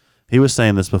this. He was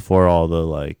saying this before all the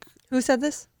like. Who said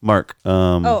this? Mark.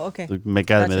 Okay. The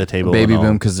guy that made the table. Baby and all.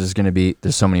 boom, because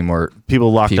there's so many more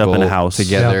people locked up in a house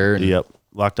together. Yep.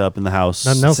 Locked up in the house.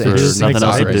 Nothing else to do. Nothing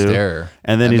else to do. There.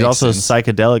 And then That he's makes also sense.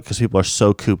 psychedelic because people are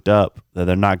so cooped up that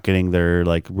they're not getting their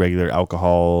like regular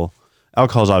alcohol.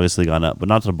 Alcohol's obviously gone up, but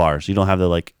not to the bars. You don't have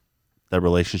that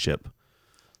relationship.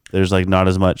 There's like not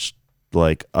as much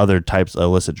like other types of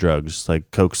illicit drugs.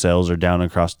 Like coke sales are down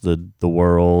across the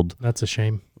world. That's a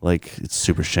shame. Like it's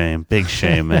super shame, big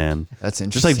shame, man. That's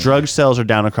interesting. Just like drug sales are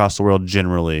down across the world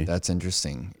generally. That's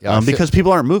interesting. Yeah, Because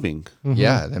people aren't moving.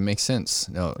 yeah, that makes sense.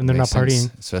 No, And they're makes not sense,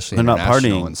 partying. especially They're not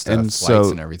international partying. and stuff, And flights so-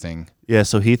 and everything. Yeah,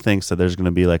 so he thinks that there's going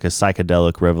to be like a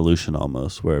psychedelic revolution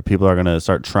almost, where people are going to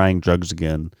start trying drugs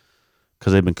again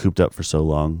because they've been cooped up for so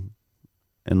long.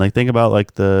 And like think about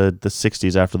like the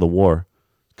 60s after the war,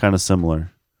 kind of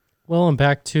similar. Well, and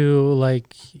back to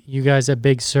like you guys at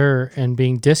Big Sur and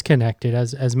being disconnected,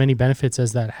 as many benefits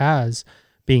as that has,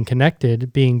 being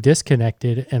connected, being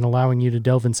disconnected, and allowing you to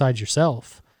delve inside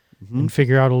yourself and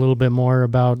figure out a little bit more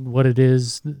about what it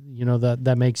is,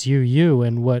 that makes you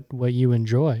and what you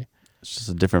enjoy. It's just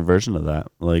a different version of that.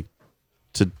 Like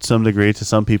to some degree, to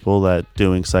some people, that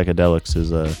doing psychedelics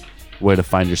is a way to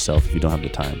find yourself if you don't have the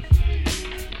time.